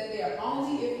puts that there?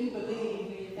 Only if you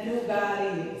believe in who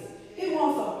God is. He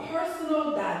wants a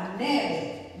personal,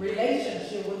 dynamic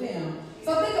relationship with him.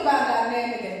 So think about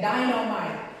dynamic and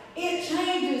dynamite. It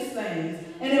changes things.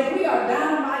 And if we are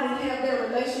dynamite and have their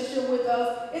relationship with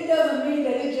us, it doesn't mean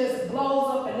that it just blows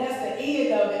up and that's the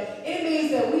end of it. It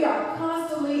means that we are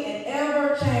constantly and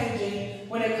ever changing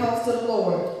when it comes to the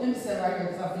Lord. Let me sit right here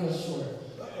because I feel short.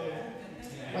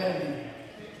 Wait a minute.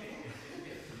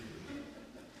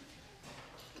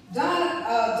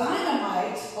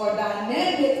 Dynamite or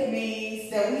dynamic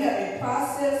means that we have a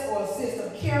process or a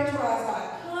system characterized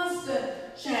by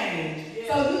constant change.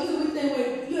 So usually we think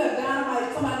when you have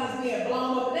dynamite, somebody's being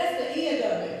blown up, and that's the end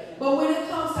of it. But when it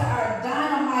comes to our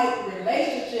dynamite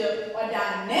relationship or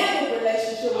dynamic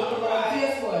relationship with the Lord,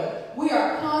 guess what? We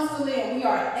are constantly and we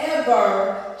are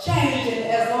ever changing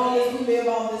as long as we live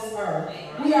on this earth.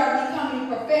 We are becoming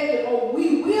perfected, or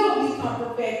we will become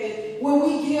perfected when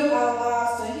we give our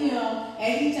lives to him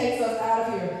and he takes us out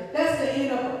of here. That's the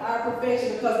end of our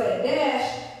perfection, because that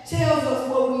dash tells us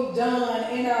what we've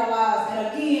done in our lives. And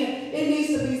again, it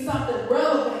needs to be something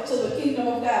relevant to the kingdom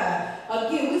of God.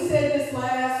 Again, we said this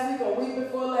last week or week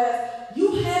before last.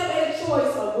 You have a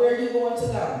choice of where you're going to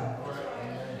go.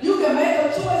 You can make a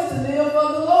choice to live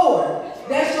for the Lord.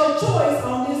 That's your choice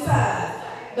on this side.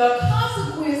 The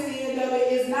consequence end of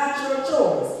it is not your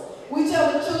choice. We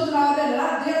tell the children all that, and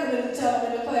I definitely tell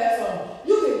them in the classroom.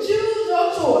 You can choose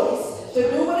your choice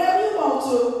to do whatever you want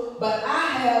to, but I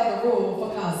have the rule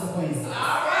for consequences.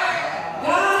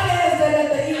 God has that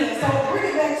at the end, so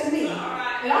bring it back to me.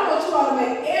 And I want you all to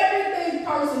make everything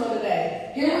personal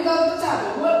today. Here we go to the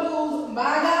topic. What moves my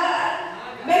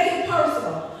God? Make it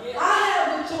personal. I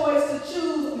have the choice to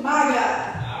choose my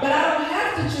God, but I don't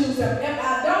have to choose him. If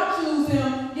I don't choose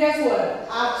him, guess what?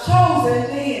 I've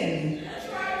chosen the enemy.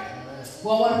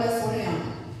 Well, I want to mess with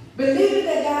him. Believing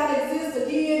that God exists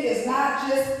again is not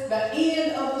just the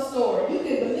end of the story. You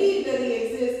can believe that he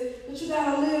exists, but you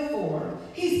got to live for him.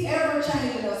 He's ever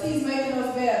changing us. He's making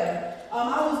us better.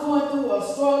 I was going through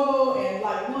a struggle and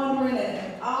like wondering,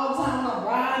 and all the time I'm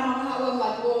riding on the highway, I'm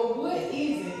like, Lord, what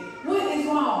is it? What is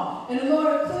wrong? And the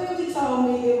Lord clearly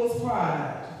told me it was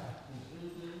pride.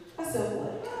 I said,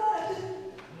 what, God?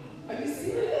 Are you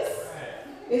serious?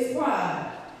 It's pride.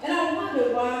 And I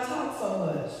wondered why I talk so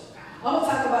much. I'm going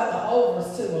to talk about the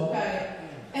overs too, okay?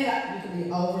 And you can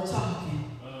be over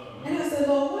talking. And I said,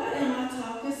 Lord, why am I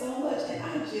talking so much? And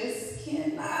I just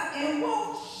cannot and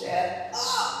won't shut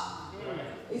up.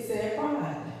 He said,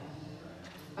 pride.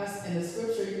 And the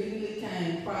scripture immediately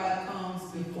came, pride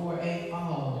comes before a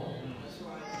fall.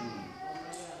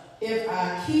 If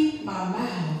I keep my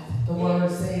mouth, the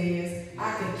word says,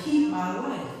 I can keep my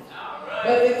life.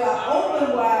 But if I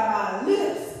open wide my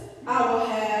lips, I will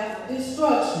have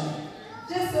destruction.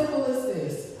 Just simple as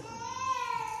this.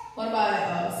 One of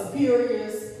my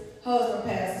superiors' husband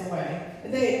passed away.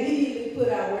 And they immediately put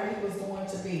out where he was going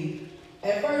to be.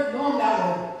 At first, normally I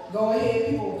would go ahead.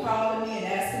 People were calling me and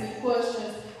asking me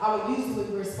questions. I would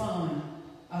usually respond.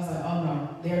 I was like, oh no,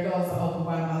 there goes the open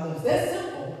wide my lips. That's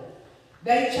simple.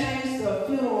 They changed the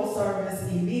funeral service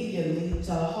immediately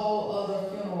to a whole other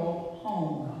funeral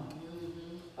home.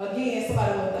 Again,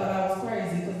 somebody would have thought I was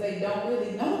crazy because they don't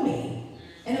really know me.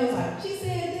 And it was like, she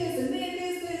said this and then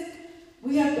this.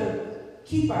 We have to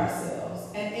keep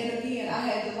ourselves. And again, I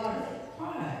had to learn it.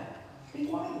 Pride. Be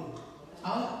quiet. I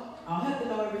don't have to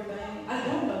know everything. I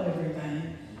don't know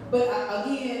everything. But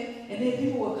again, and then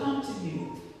people will come to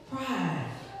you. Pride.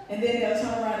 And then they'll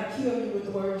turn around and kill you with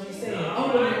the words you said.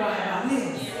 Open your wide my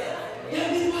lips.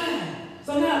 Yeah, be quiet.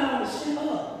 So now I'm going to shut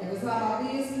up. If it's not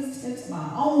my business, it's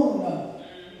my own.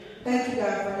 Thank you,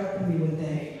 God, for helping me with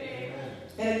that.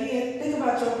 And again, think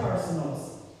about your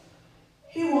personals.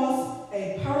 He wants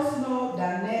a personal,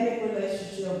 dynamic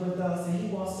relationship with us, and he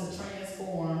wants to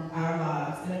transform our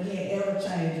lives. And again,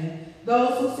 ever-changing.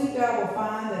 Those who seek God will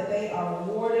find that they are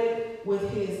rewarded with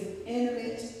his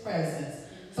intimate presence.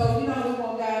 So, we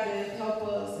want God to help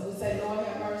us, and we say, Lord,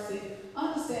 have mercy.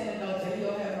 Understand and know that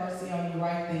he'll have mercy on you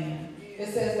right then. It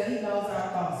says that he knows our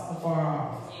thoughts afar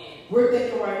off. We're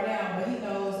thinking right now, but he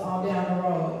knows on down the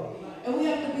road. And we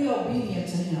have to be obedient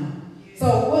to him.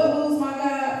 So what moves my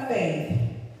God? Faith.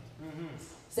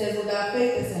 Says without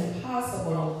faith it's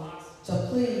impossible to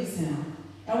please him.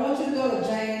 I want you to go to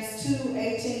James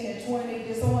 2:18 and 20.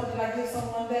 Did I give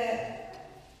someone that?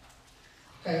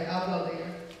 Okay, I'll go there.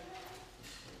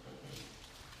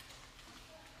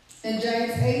 In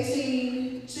James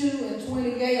 18:2 and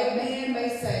 20, yea, a man may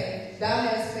say, thou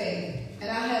hast faith, and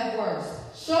I have works.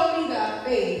 Show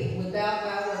faith without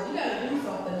thy work. You got to do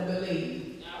something to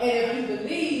believe. And if you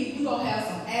believe, you're going to have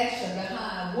some action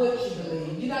behind what you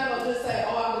believe. You're not going to just say,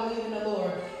 oh, I believe in the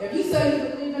Lord. If you say you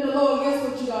believe in the Lord, guess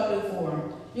what you're going to do for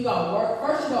him? You're going to work.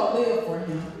 First, you're going to live for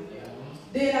him.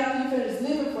 Then after you finish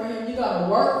living for him, you got to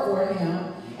work for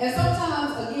him. And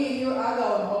sometimes, again, here I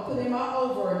go, and I'm going to put in my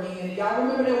over again. Y'all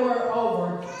remember that word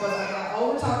over, because I got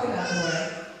over talking out the way.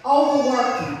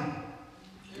 Overworking.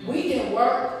 We can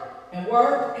work and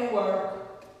work and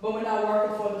work, but we're not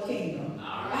working for the kingdom.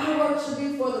 Our work should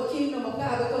be for the kingdom of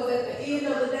God, because at the end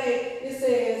of the day, it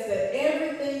says that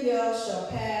everything else shall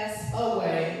pass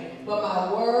away, but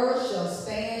my word shall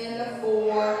stand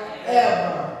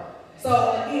forever.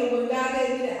 So again, when God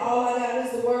gave me that, all I got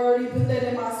is the word. He put that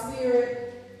in my spirit.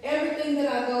 Everything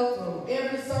that I go through,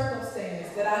 every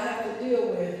circumstance that I have to deal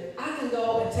with, I can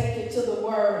go and take it to the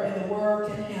word, and the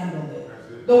word can handle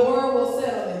it. The word will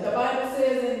settle it. The Bible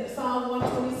says in Psalm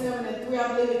 127 and 3,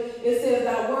 I believe it says,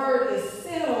 thy word is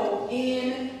settled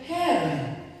in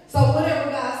heaven. So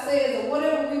whatever God says, or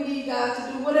whatever we need God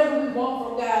to do, whatever we want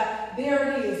from God,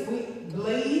 there it is. We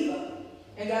believe,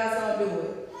 and God's going to do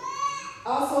it.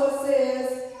 Also it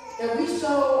says, if we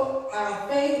show our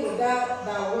faith without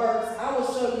thy works, I will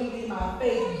show you my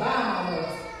faith by my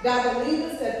works. Thou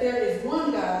believest that there is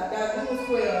one God, thou doest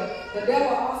well. The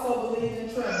devil also believes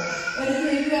and trembles. And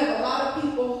again, you have a lot of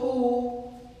people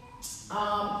who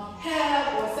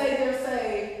have or say they're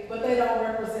saved, but they don't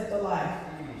represent the life.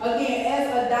 Again,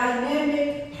 as a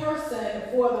dynamic person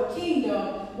for the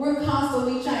kingdom, we're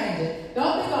constantly changing.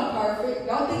 Don't think I'm perfect.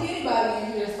 Don't think anybody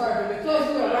in here is perfect.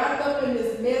 Because we are wrapped up in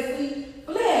this messy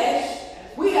flesh,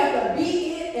 we have to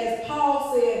beat it, as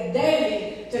Paul said,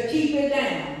 daily to keep it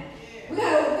down. We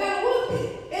gotta whoop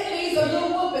it. It needs a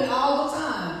good whooping all the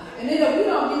time. And then if we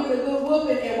don't give it a good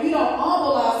whooping and we don't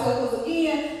humble ourselves, because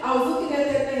again, I was looking at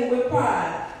that thing with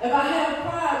pride. If I have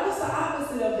pride, what's the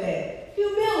opposite of that?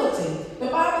 Humility. The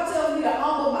Bible tells me to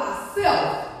humble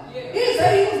myself. He didn't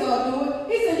say he was going to do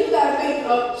it. He said you got to make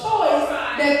a choice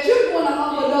that you're going to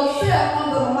humble yourself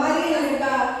under the mighty hand of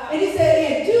God. And he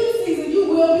said in due season you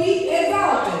will be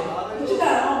exalted. But you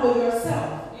got to humble yourself.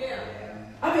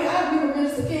 I mean, I remember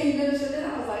Minister King minister, and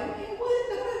I was like, man, what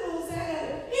the Bible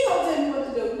say? He don't tell me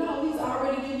what to do. No, he's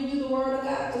already giving you the word of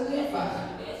God to live by.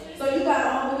 So you got to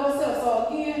humble yourself. So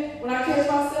again, when I catch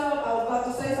myself, I was about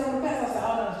to say something to the pastor. I said,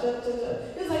 oh no,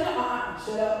 shut. He was like, no,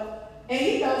 shut up. And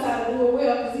he knows how to do it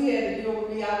well, because he had to deal with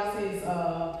me. I was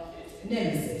his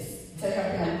nemesis. Take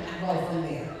her down, go from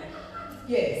there.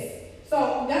 Yes. So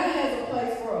God has a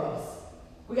place for us.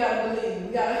 We got to believe.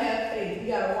 We got to have faith. We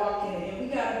got to walk in it. And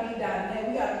we got to be dynamic.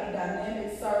 We got to be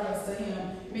dynamic servants to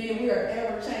him, meaning we are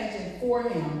ever changing for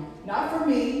him. Not for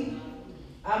me.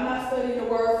 I'm not studying the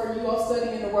word for you. I'm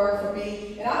studying the word for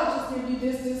me. And I'll just give you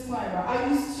this disclaimer. I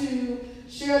used to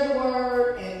share the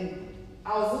word, and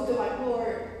I was looking like,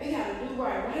 Lord, they got to do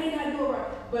right. Why didn't I do it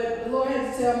right? But the Lord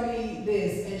had to tell me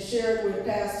this and share it with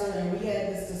Pastor, and we had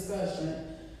this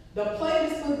discussion. The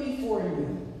plate is put before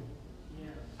you.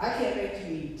 I can't make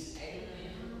you eat.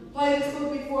 Plate is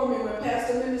put before me. When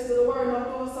Pastor ministered the word, and I'm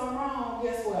doing something wrong,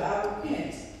 guess what? I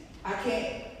repent. I got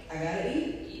to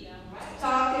eat.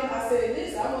 Talking, I said,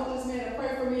 listen, I want this man to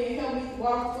pray for me and help me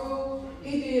walk through.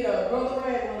 He did a Brother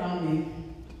Ragland on me.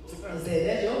 I said,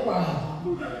 that's your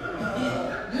problem.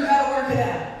 You got to work it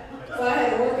out. So I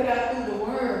had to work it out through the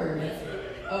word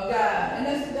of God. And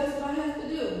that's what I have to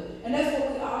do. And that's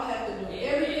what we all have to do.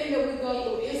 Everything that we go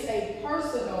through is a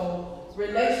personal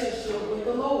relationship with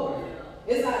the Lord.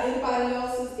 It's not anybody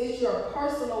else's. It's your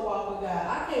personal walk with God.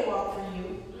 I can't walk for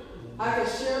you. I can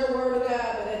share the word of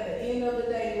God, but at the end of the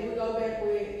day, we go back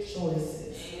with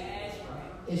choices.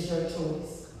 It's your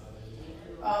choice.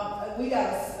 We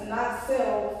got to not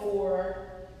settle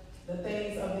for the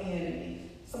things of the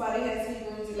enemy. Somebody has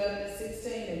Hebrews 11 and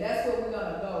 16, and that's where we're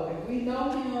going to go. If we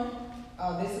know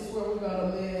him, this is where we're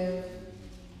going to live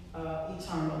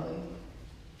eternally.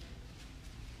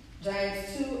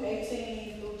 James 2,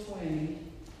 18 through 20.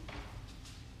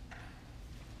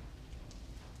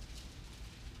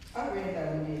 I read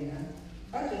that one, didn't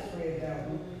I? I just read that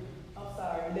one. I'm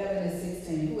sorry, 11 and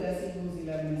 16. Who has Hebrews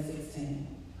 11 and 16?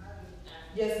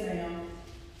 Yes, ma'am.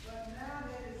 But now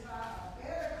there is a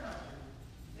better country,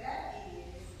 that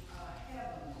is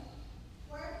heavenly.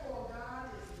 Wherefore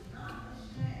God is not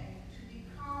ashamed to be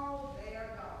called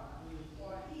their God,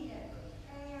 for he hath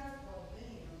prepared for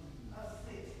them a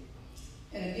city.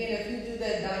 And again, if you do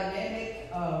that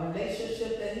dynamic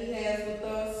relationship that he has with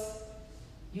us,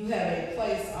 you have a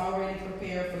place already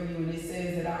prepared for you, and it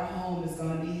says that our home is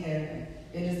going to be heaven.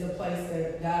 It is the place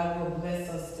that God will bless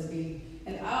us to be.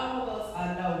 And all of us,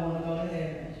 I know, want to go to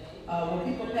heaven.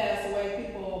 When people pass away,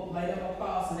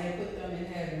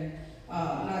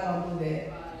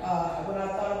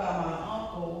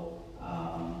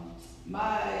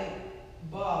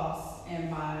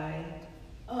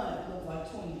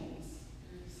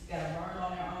 got a burn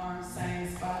on their arm,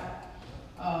 same spot.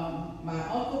 My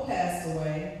uncle passed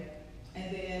away,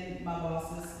 and then my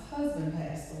boss's husband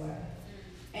passed away.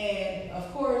 And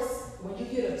of course, when you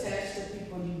get attached to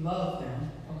people, you love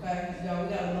them, okay? You know, we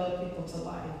gotta love people to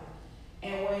life.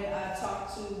 And when I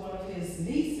talked to one of his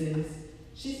nieces,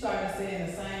 she started saying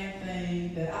the same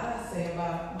thing that I say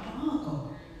about my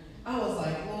uncle. I was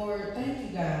like, Lord, thank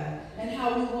you, God. And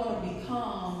how we want to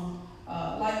become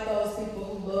like those people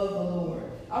who love the Lord.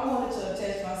 I wanted to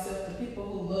attach myself to people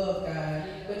who love God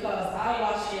because I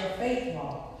watched their faith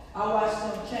walk. I watched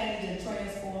them change and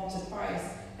transform to Christ.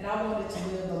 And I wanted to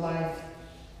live the life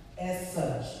as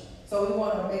such. So we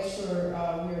want to make sure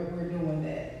we're doing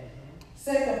that.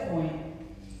 Second point.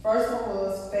 First one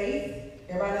was faith.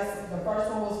 Everybody, the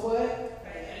first one was what?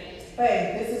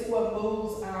 Faith. This is what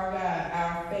moves our God,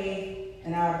 our faith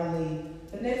and our belief.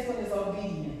 The next one is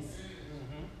obedience.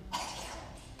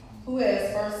 Who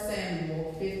has 1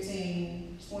 Samuel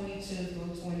 15, 22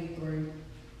 through 23?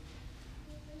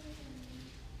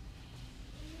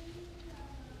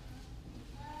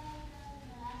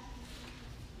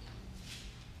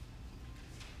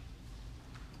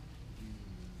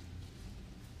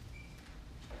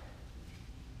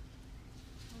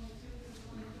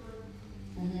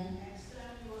 And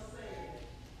Samuel said,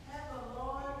 "Have the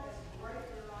Lord as great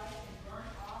delight in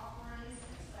burnt offerings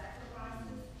and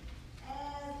sacrifices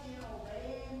as in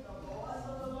obeying the voice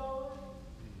of the Lord?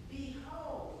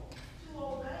 Behold, to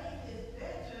obey is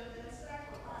better than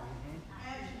sacrifice,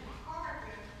 and to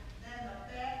hearken than the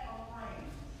fat of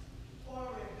rams. For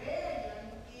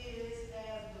rebellion is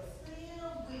as the sin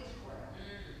of witchcraft,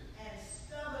 and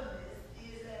stubbornness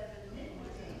is as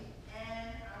iniquity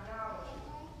and idolatry.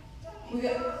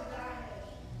 Because God has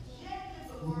rejected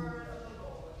the word of the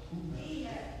Lord, he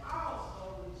has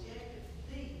also rejected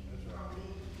thee from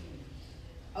being king."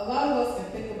 A lot of us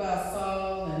can think about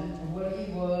Saul and what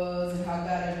he was and how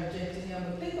God had rejected him,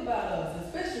 but think about us,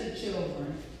 especially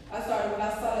children. When I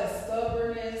saw that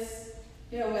stubbornness,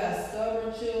 we have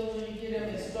stubborn children, you give them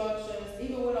instructions,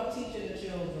 even when I'm teaching the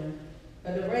children,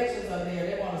 the directions are there,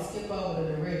 they want to skip over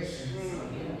the directions.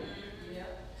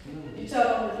 You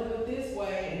tell them to do it this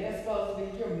way, and they're supposed to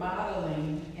be, you're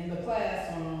modeling in the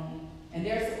classroom, and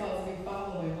they're supposed to be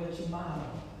following what you model.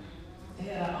 They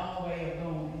had their own way of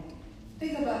doing it.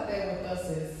 Think about that with us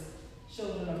as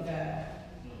children of God.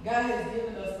 God has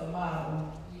given us a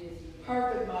model,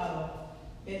 perfect model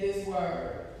in this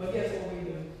word. But guess what we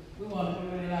do? We want to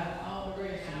do it in our own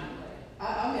direction.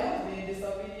 I was being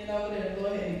disobedient over there. The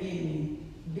Lord had to give me,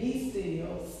 be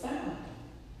still, stop.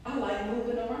 I like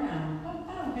moving around.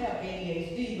 I don't have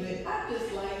ADHD, but I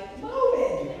just like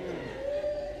moving.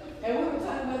 And we were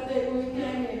talking about that when we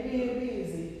came in, being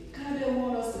busy. God didn't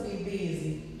want us to be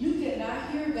busy. You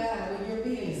cannot hear God when you're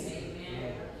busy.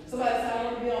 Somebody said, I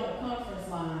want to be on the conference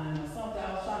line or something.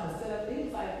 I was trying to set up. He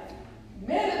was like,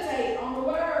 meditate on the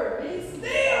word. Be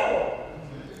still.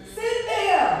 Sit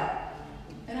there.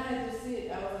 And I had to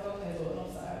sit. I was like, okay, Lord,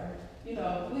 I'm sorry. We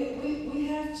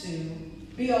have to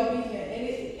be obedient.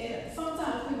 And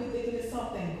sometimes people thinking it's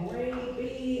something great,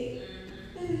 big.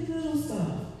 It's little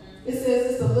stuff. It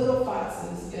says it's the little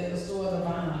foxes that destroy the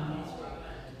vine.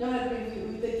 We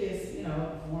think it's,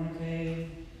 fornicate,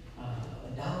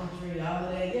 idolatry, all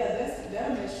of that. Yeah,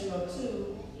 that'll mess you up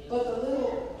too. But the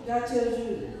little, God tells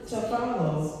you to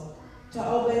follow, to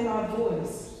obey my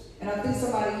voice. And I think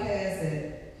somebody has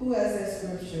that. Who has that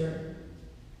scripture?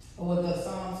 Or the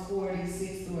Psalms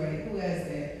 46 through 8. Who has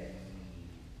that?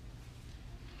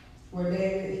 Where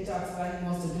David, he talks about he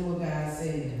wants to do what God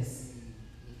says.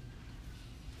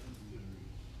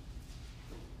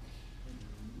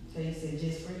 So he said,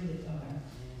 just read it. Okay.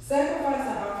 Sacrifice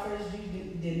and offerings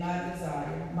you did not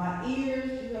desire. My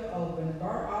ears you have opened.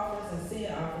 Burnt offerings and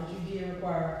sin offerings you did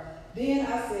require. Then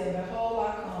I said, behold,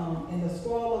 I come. In the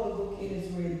scroll of the book it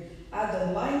is written, I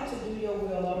delight to do your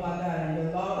will, O my God, and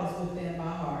your law is within my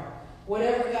heart.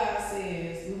 Whatever God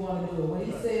says, we want to do it. When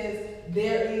he says,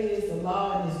 there is the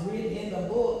law and it's written in the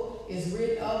book, it's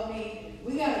written of me,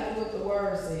 we got to do what the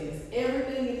word says.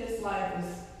 Everything in this life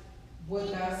is what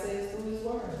God says through his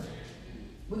word.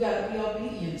 We got to be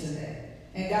obedient to that.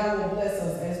 And God will bless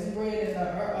us. As we read in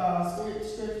the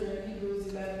scripture in Hebrews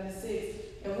 11:6,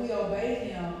 if we obey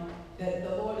him, that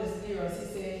the Lord is near us. He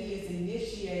said he is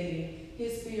initiating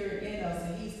his spirit in us,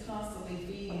 and he's constantly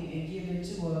feeding and giving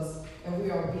to us, and we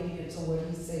are obedient to what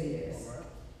he says.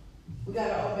 We got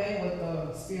to obey what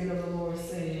the Spirit of the Lord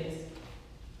says.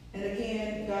 And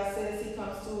again, God says he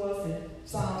comes to us in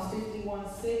Psalms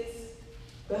 51:6.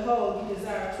 Behold, you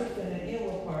desire truth in the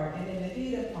inward part, and in the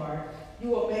hidden part, you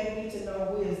will make me to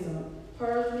know wisdom.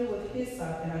 Purge me with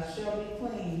hyssop, and I shall be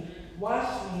clean.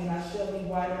 Wash me, and I shall be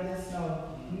whiter than snow.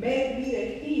 Make me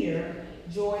to hear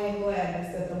joy and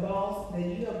gladness, that the bones that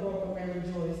you have broken may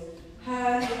rejoice.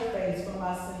 Hide your face from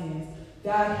my sins.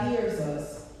 God hears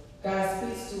us. God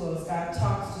speaks to us. God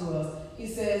talks to us. He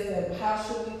says that how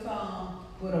should we come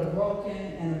with a broken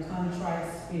and a contrite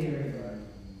spirit?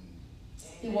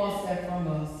 He wants that from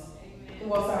us. He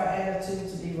wants our attitude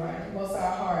to be right. He wants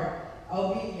our heart.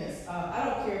 Obedience. I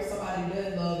don't care if somebody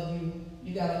doesn't love you.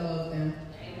 You got to love them.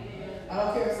 I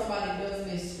don't care if somebody does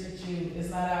mistreat you. It's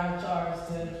not our charge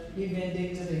to be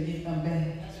vindictive and get them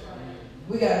back.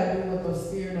 We got to do what the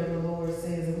Spirit of the Lord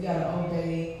says, and we got to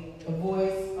obey the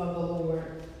voice of the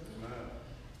Lord.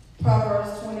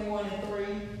 Proverbs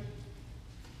 21:3.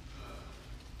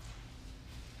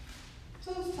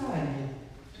 Who's tired?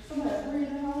 Somebody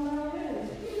breathing all already.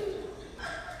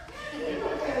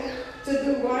 To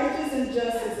do righteous and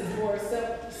justice is more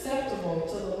acceptable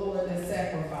to the Lord than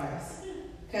sacrifice.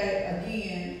 Okay,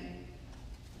 again,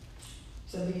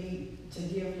 to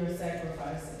give your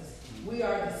sacrifices. We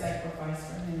are the sacrifice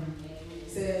for Him. It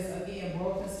says again,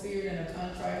 broken spirit and a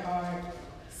contrite heart,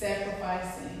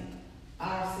 sacrificing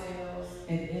ourselves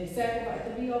and sacrifice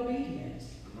to be obedient,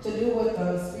 to do what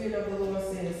the Spirit of the Lord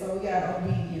says. So we got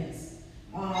obedience.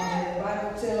 And the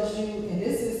Bible tells you,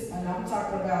 and I'm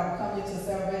talking about coming to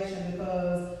salvation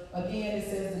because again it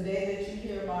says the day that you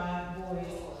hear my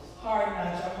voice, harden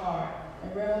not your heart. In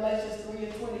Revelation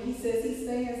 3:20, he says he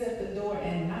stands at the door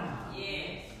and knocks.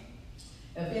 Yes.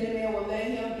 If any man will let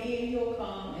him in, he'll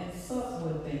come and sup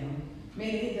with them.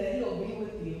 Meaning that he'll be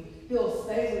with you. He'll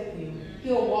stay with you.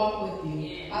 He'll walk with you.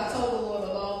 Yes. I told the Lord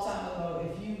a long time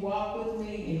ago, if you walk with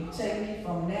me and you take me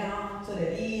from now to the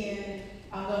end,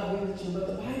 I'm going to be with you. But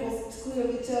the Bible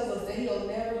clearly tells us that he'll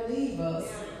never leave us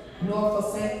nor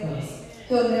forsake us.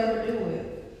 He'll never do it.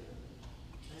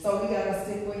 So we got to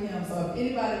stick with him. So if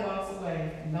anybody walks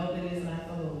away, know that it's not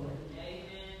the Lord.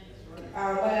 Amen.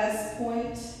 Our last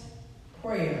point,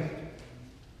 prayer.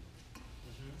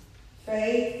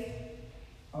 Faith,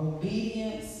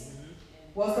 obedience.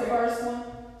 What's the first one?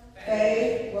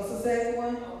 Faith. What's the second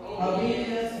one?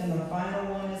 Obedience. And the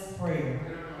final one is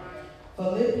prayer.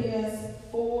 Philippians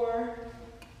 4,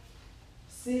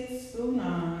 6 through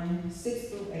 9, 6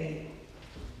 through 8.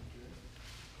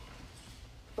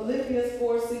 Philippians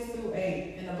 4, 6 through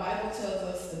 8. And the Bible tells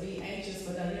us to be anxious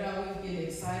for nothing. You know, we get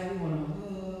excited. We want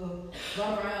to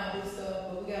run around, do stuff,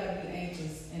 but we got to be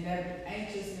anxious. And that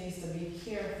anxious means to be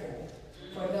careful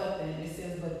for nothing. It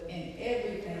says, but in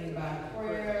everything by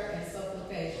prayer and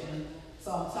supplication.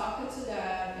 So I'm talking to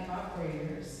God in my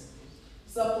prayers.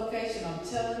 Supplication, I'm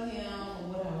telling him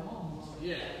what I want.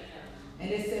 Yeah. And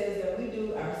it says that we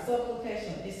do our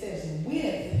supplication. It says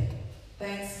with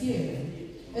thanksgiving.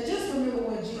 And just remember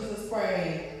when Jesus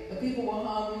prayed, the people were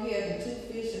hungry. He had the 2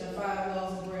 fish and the 5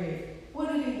 loaves of bread.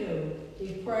 What did he do? He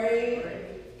prayed.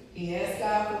 He asked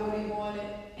God for what he wanted,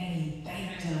 and he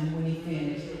thanked him when he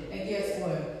finished. And guess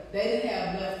what? They didn't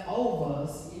have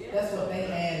leftovers. That's what they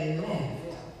had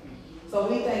left. So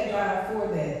we thank God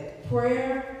for that.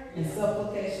 Prayer and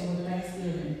supplication with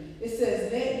thanksgiving. It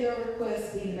says, let your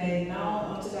requests be made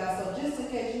known unto God. So just in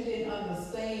case you didn't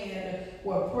understand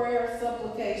what prayer,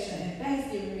 supplication, and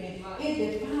thanksgiving mean,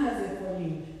 it defines it for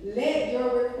you. Let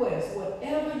your requests,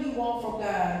 whatever you want from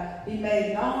God, be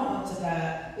made known unto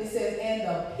God. It says, and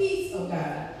the peace of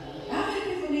God. How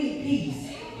many people need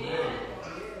peace?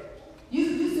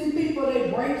 You see people,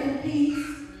 they breaking peace,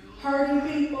 hurting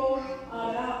people.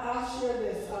 I'll share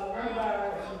this. Remember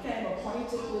I became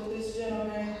acquainted with this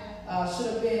gentleman.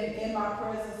 Should have been in my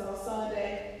presence on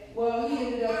Sunday. Well, he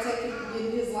ended up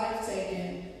getting his life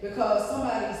taken because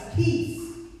somebody's peace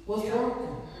was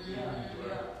broken.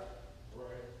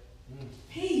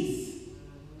 Peace.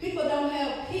 People don't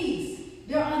have peace.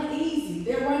 They're uneasy.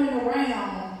 They're running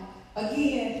around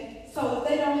again. So if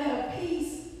they don't have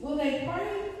peace, will they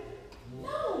pray?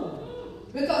 No.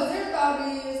 Because their thought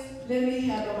is, let me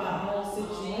handle my own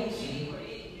situation.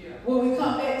 When we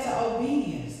come back to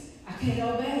obedience, I can't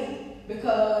obey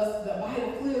because the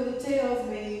Bible clearly tells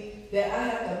me that I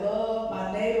have to love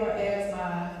my neighbor as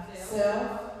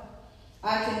myself.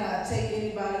 I cannot take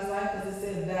anybody's life because it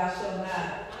says thou shalt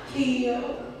not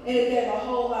kill. And it gave a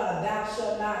whole lot of thou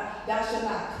shalt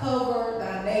not cover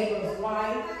thy neighbor's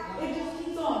wife. It just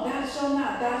keeps on, thou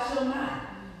shalt not.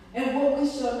 And what we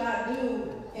shall not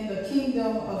do in the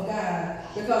kingdom of God.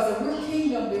 Because if we're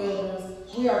kingdom builders,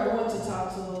 we are going to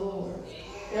talk to the Lord.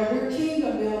 If we're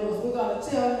kingdom builders, we're going to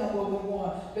tell him what we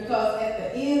want. Because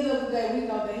at the end of the day, we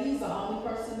know that he's the only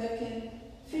person that can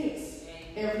fix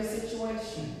every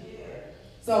situation.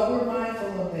 So we're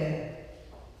mindful of that.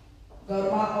 Go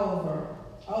to my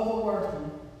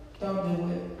overworking. Don't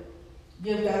do it.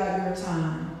 Give God your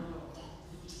time.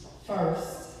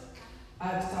 First, I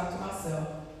have to talk to myself.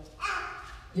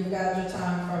 Give God your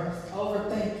time first.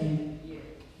 Overthinking.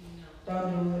 Don't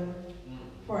do it.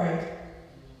 Pray.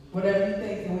 Whatever you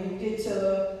think. And when you get to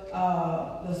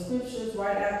the scriptures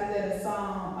right after that in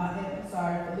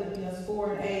Philippians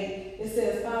 4 and 8, it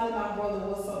says, finally, my brother,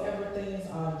 whatsoever things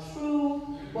are true,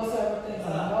 whatsoever things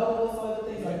are noble, whatsoever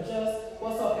things are just,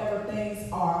 whatsoever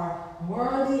things are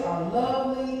worthy, are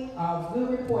lovely, are of good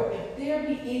report. If there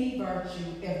be any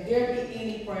virtue, if there be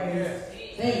any praise,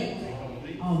 think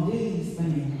on these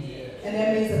things. And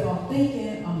that means if I'm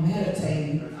thinking, I'm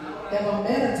meditating. If I'm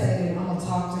meditating, I'm going to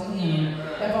talk to him.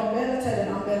 If I'm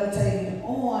meditating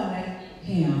on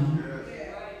him.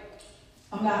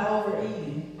 I'm not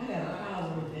overeating. I got a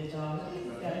problem with that, y'all.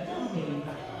 Got me.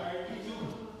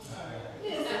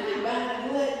 Listen, we bind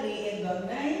gluttony in the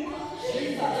name of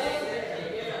Jesus.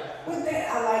 With that,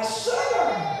 I like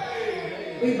sugar.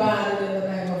 We bind it in the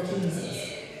name of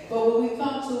Jesus. But when we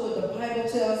come to it, the Bible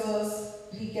tells us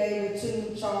he gave it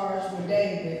to charge with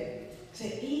David to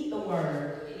eat the word.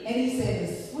 And he said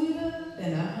it's sweeter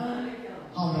than a honey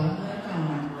on the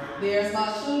honeycomb. There's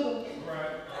my sugar.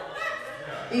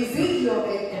 Ezekiel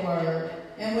ate the word.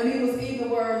 And when he was eating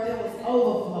the word, there was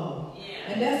overflow.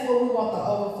 And that's what we want the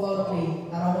overflow to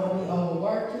be. I don't want to be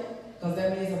overworking, because that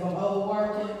means if I'm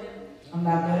overworking, I'm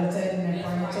not meditating and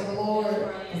praying to the Lord,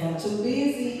 because I'm too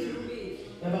busy.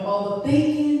 If I'm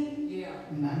overthinking,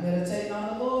 I'm not meditating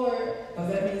on the Lord, because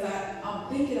that means I'm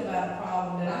thinking about a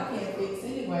problem that I can't fix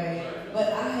anyway,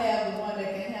 but I have the one that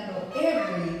can handle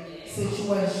every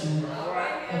situation.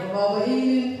 If I'm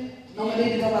overeating, I'm going to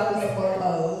need to go out there for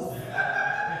clothes.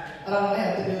 I don't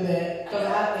have to do that, because I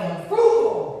am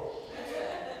frugal.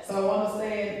 So I want to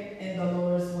stay in the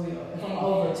Lord's will. If I'm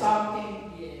over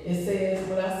talking, it says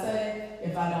what I say,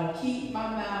 if I don't keep my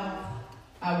mouth,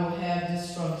 I will have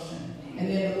destruction. And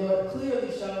then the Lord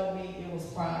clearly showed me it was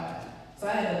pride. So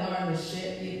I had to learn to shut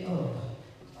it up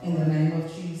in the name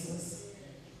of Jesus.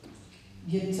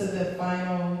 Get to the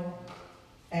final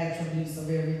attributes of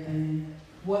everything.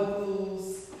 What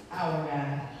moves our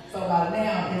God? So by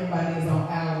now, everybody is on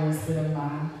our instead of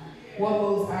mine. What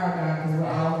moves our God? Because we're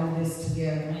all in this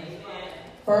together.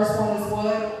 First one is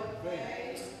what?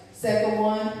 Second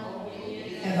one?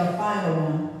 And the final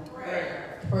one?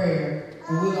 Prayer.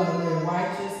 And we're going to live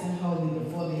righteous and holy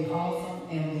before the awesome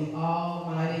and the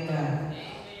almighty God.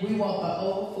 We want the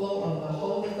overflow of the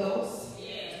Holy Ghost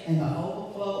and the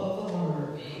overflow of the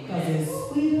Word, because it's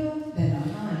sweeter than the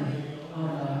honey on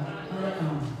the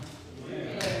honeycomb.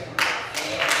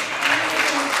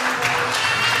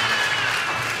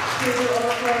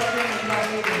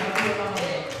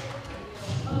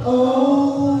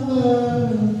 Overflow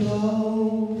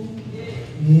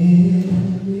in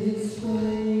this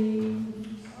place.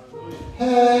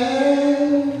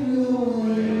 Have your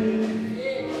way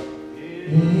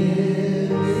in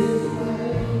this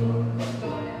place.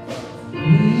 We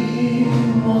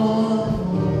want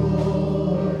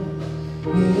more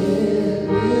in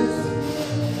this.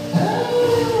 Have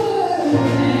your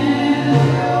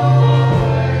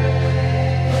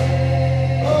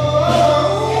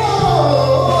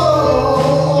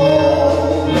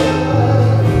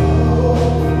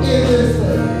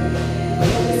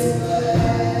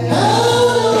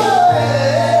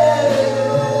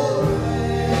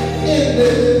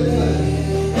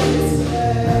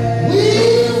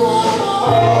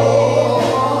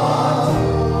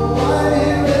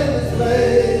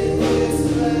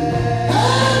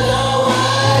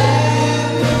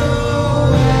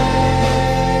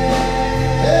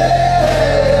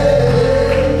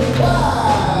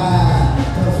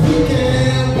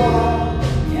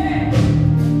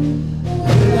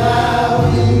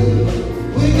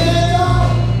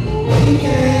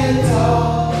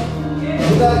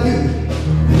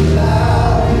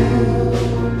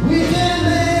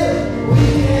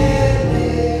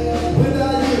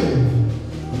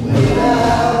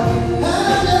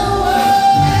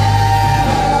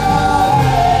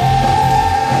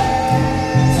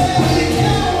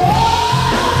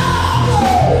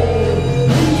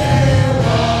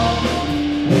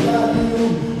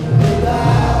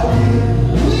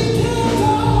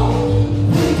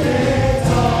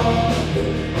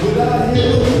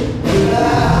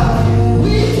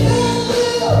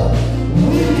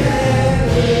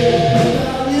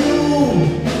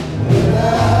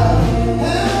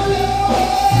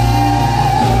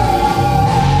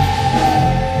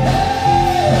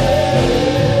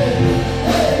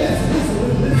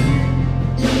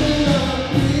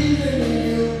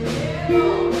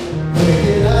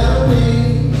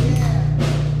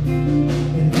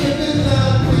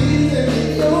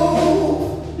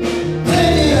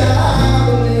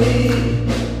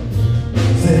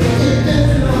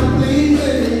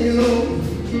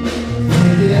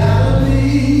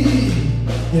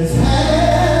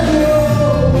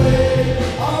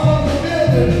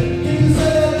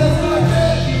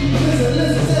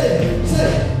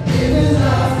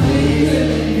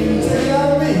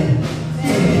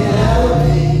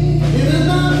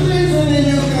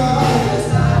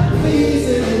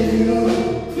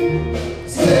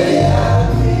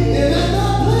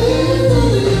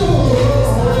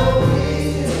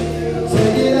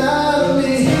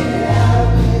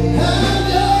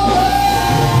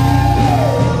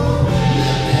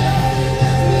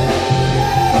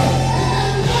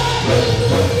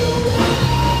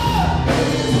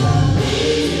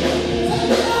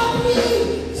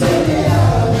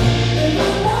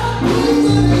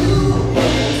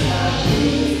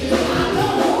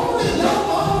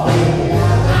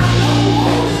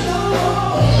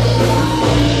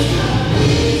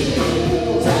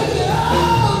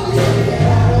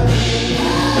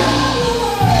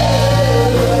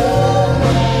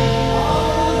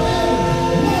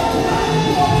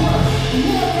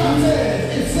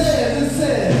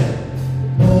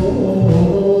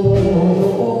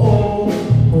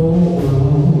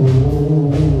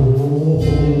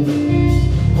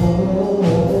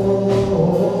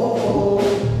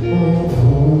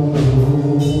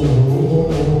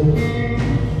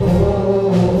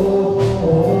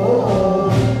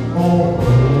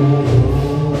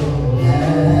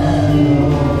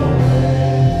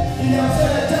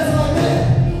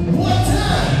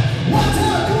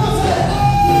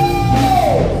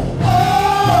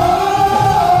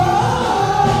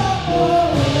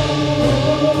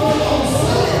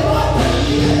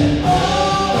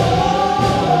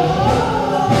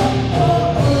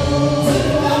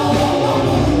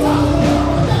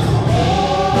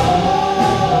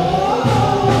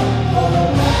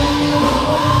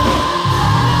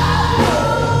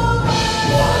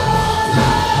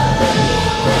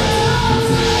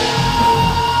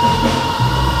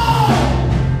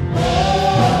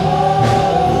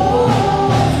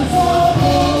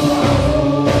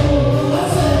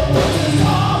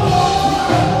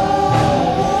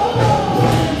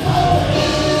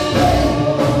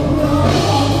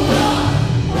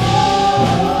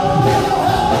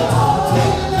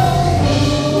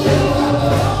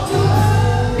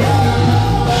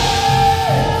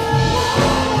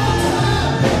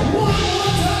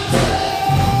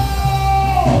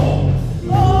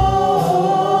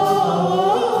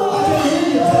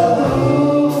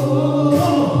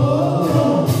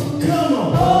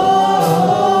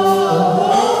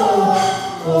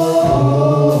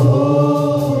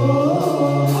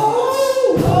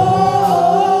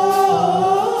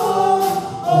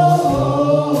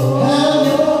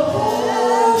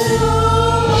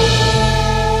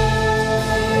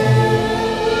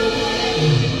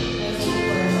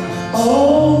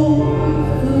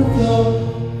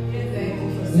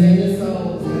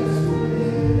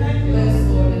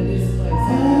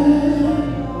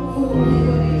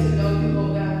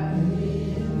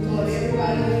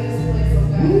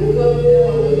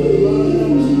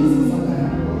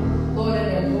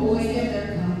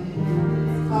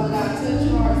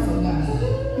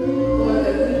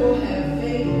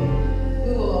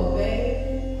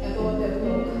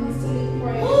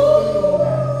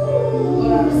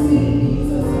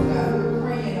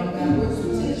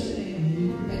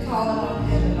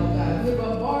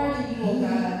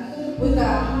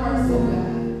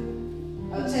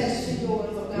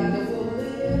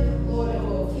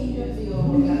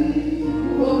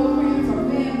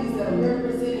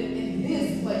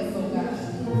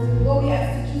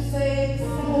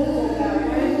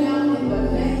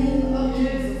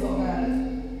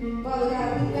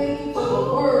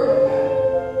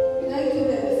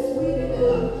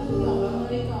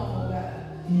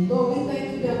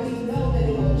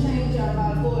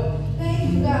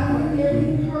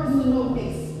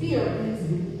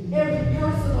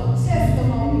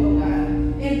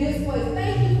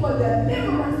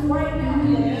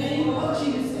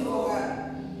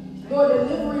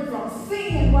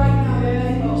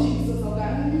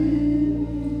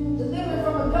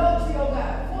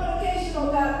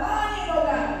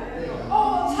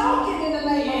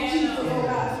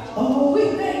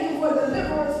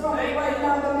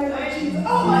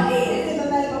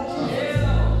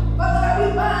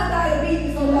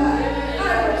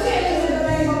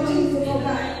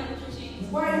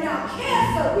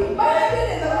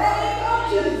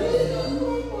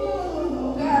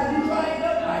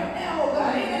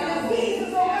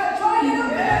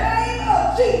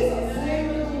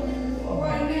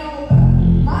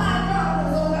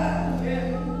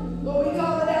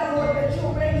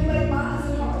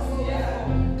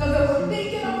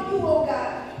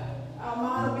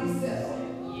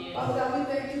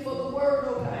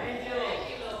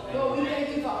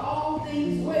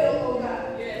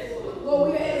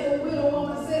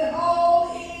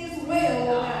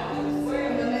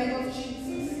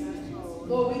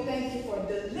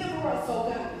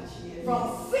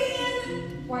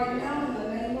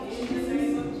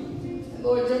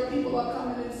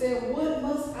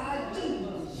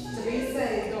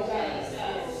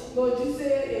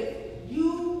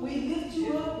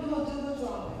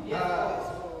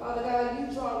Father God,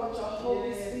 you draw with your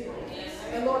Holy Spirit.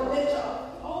 And Lord, let your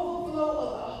overflow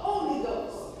overflow of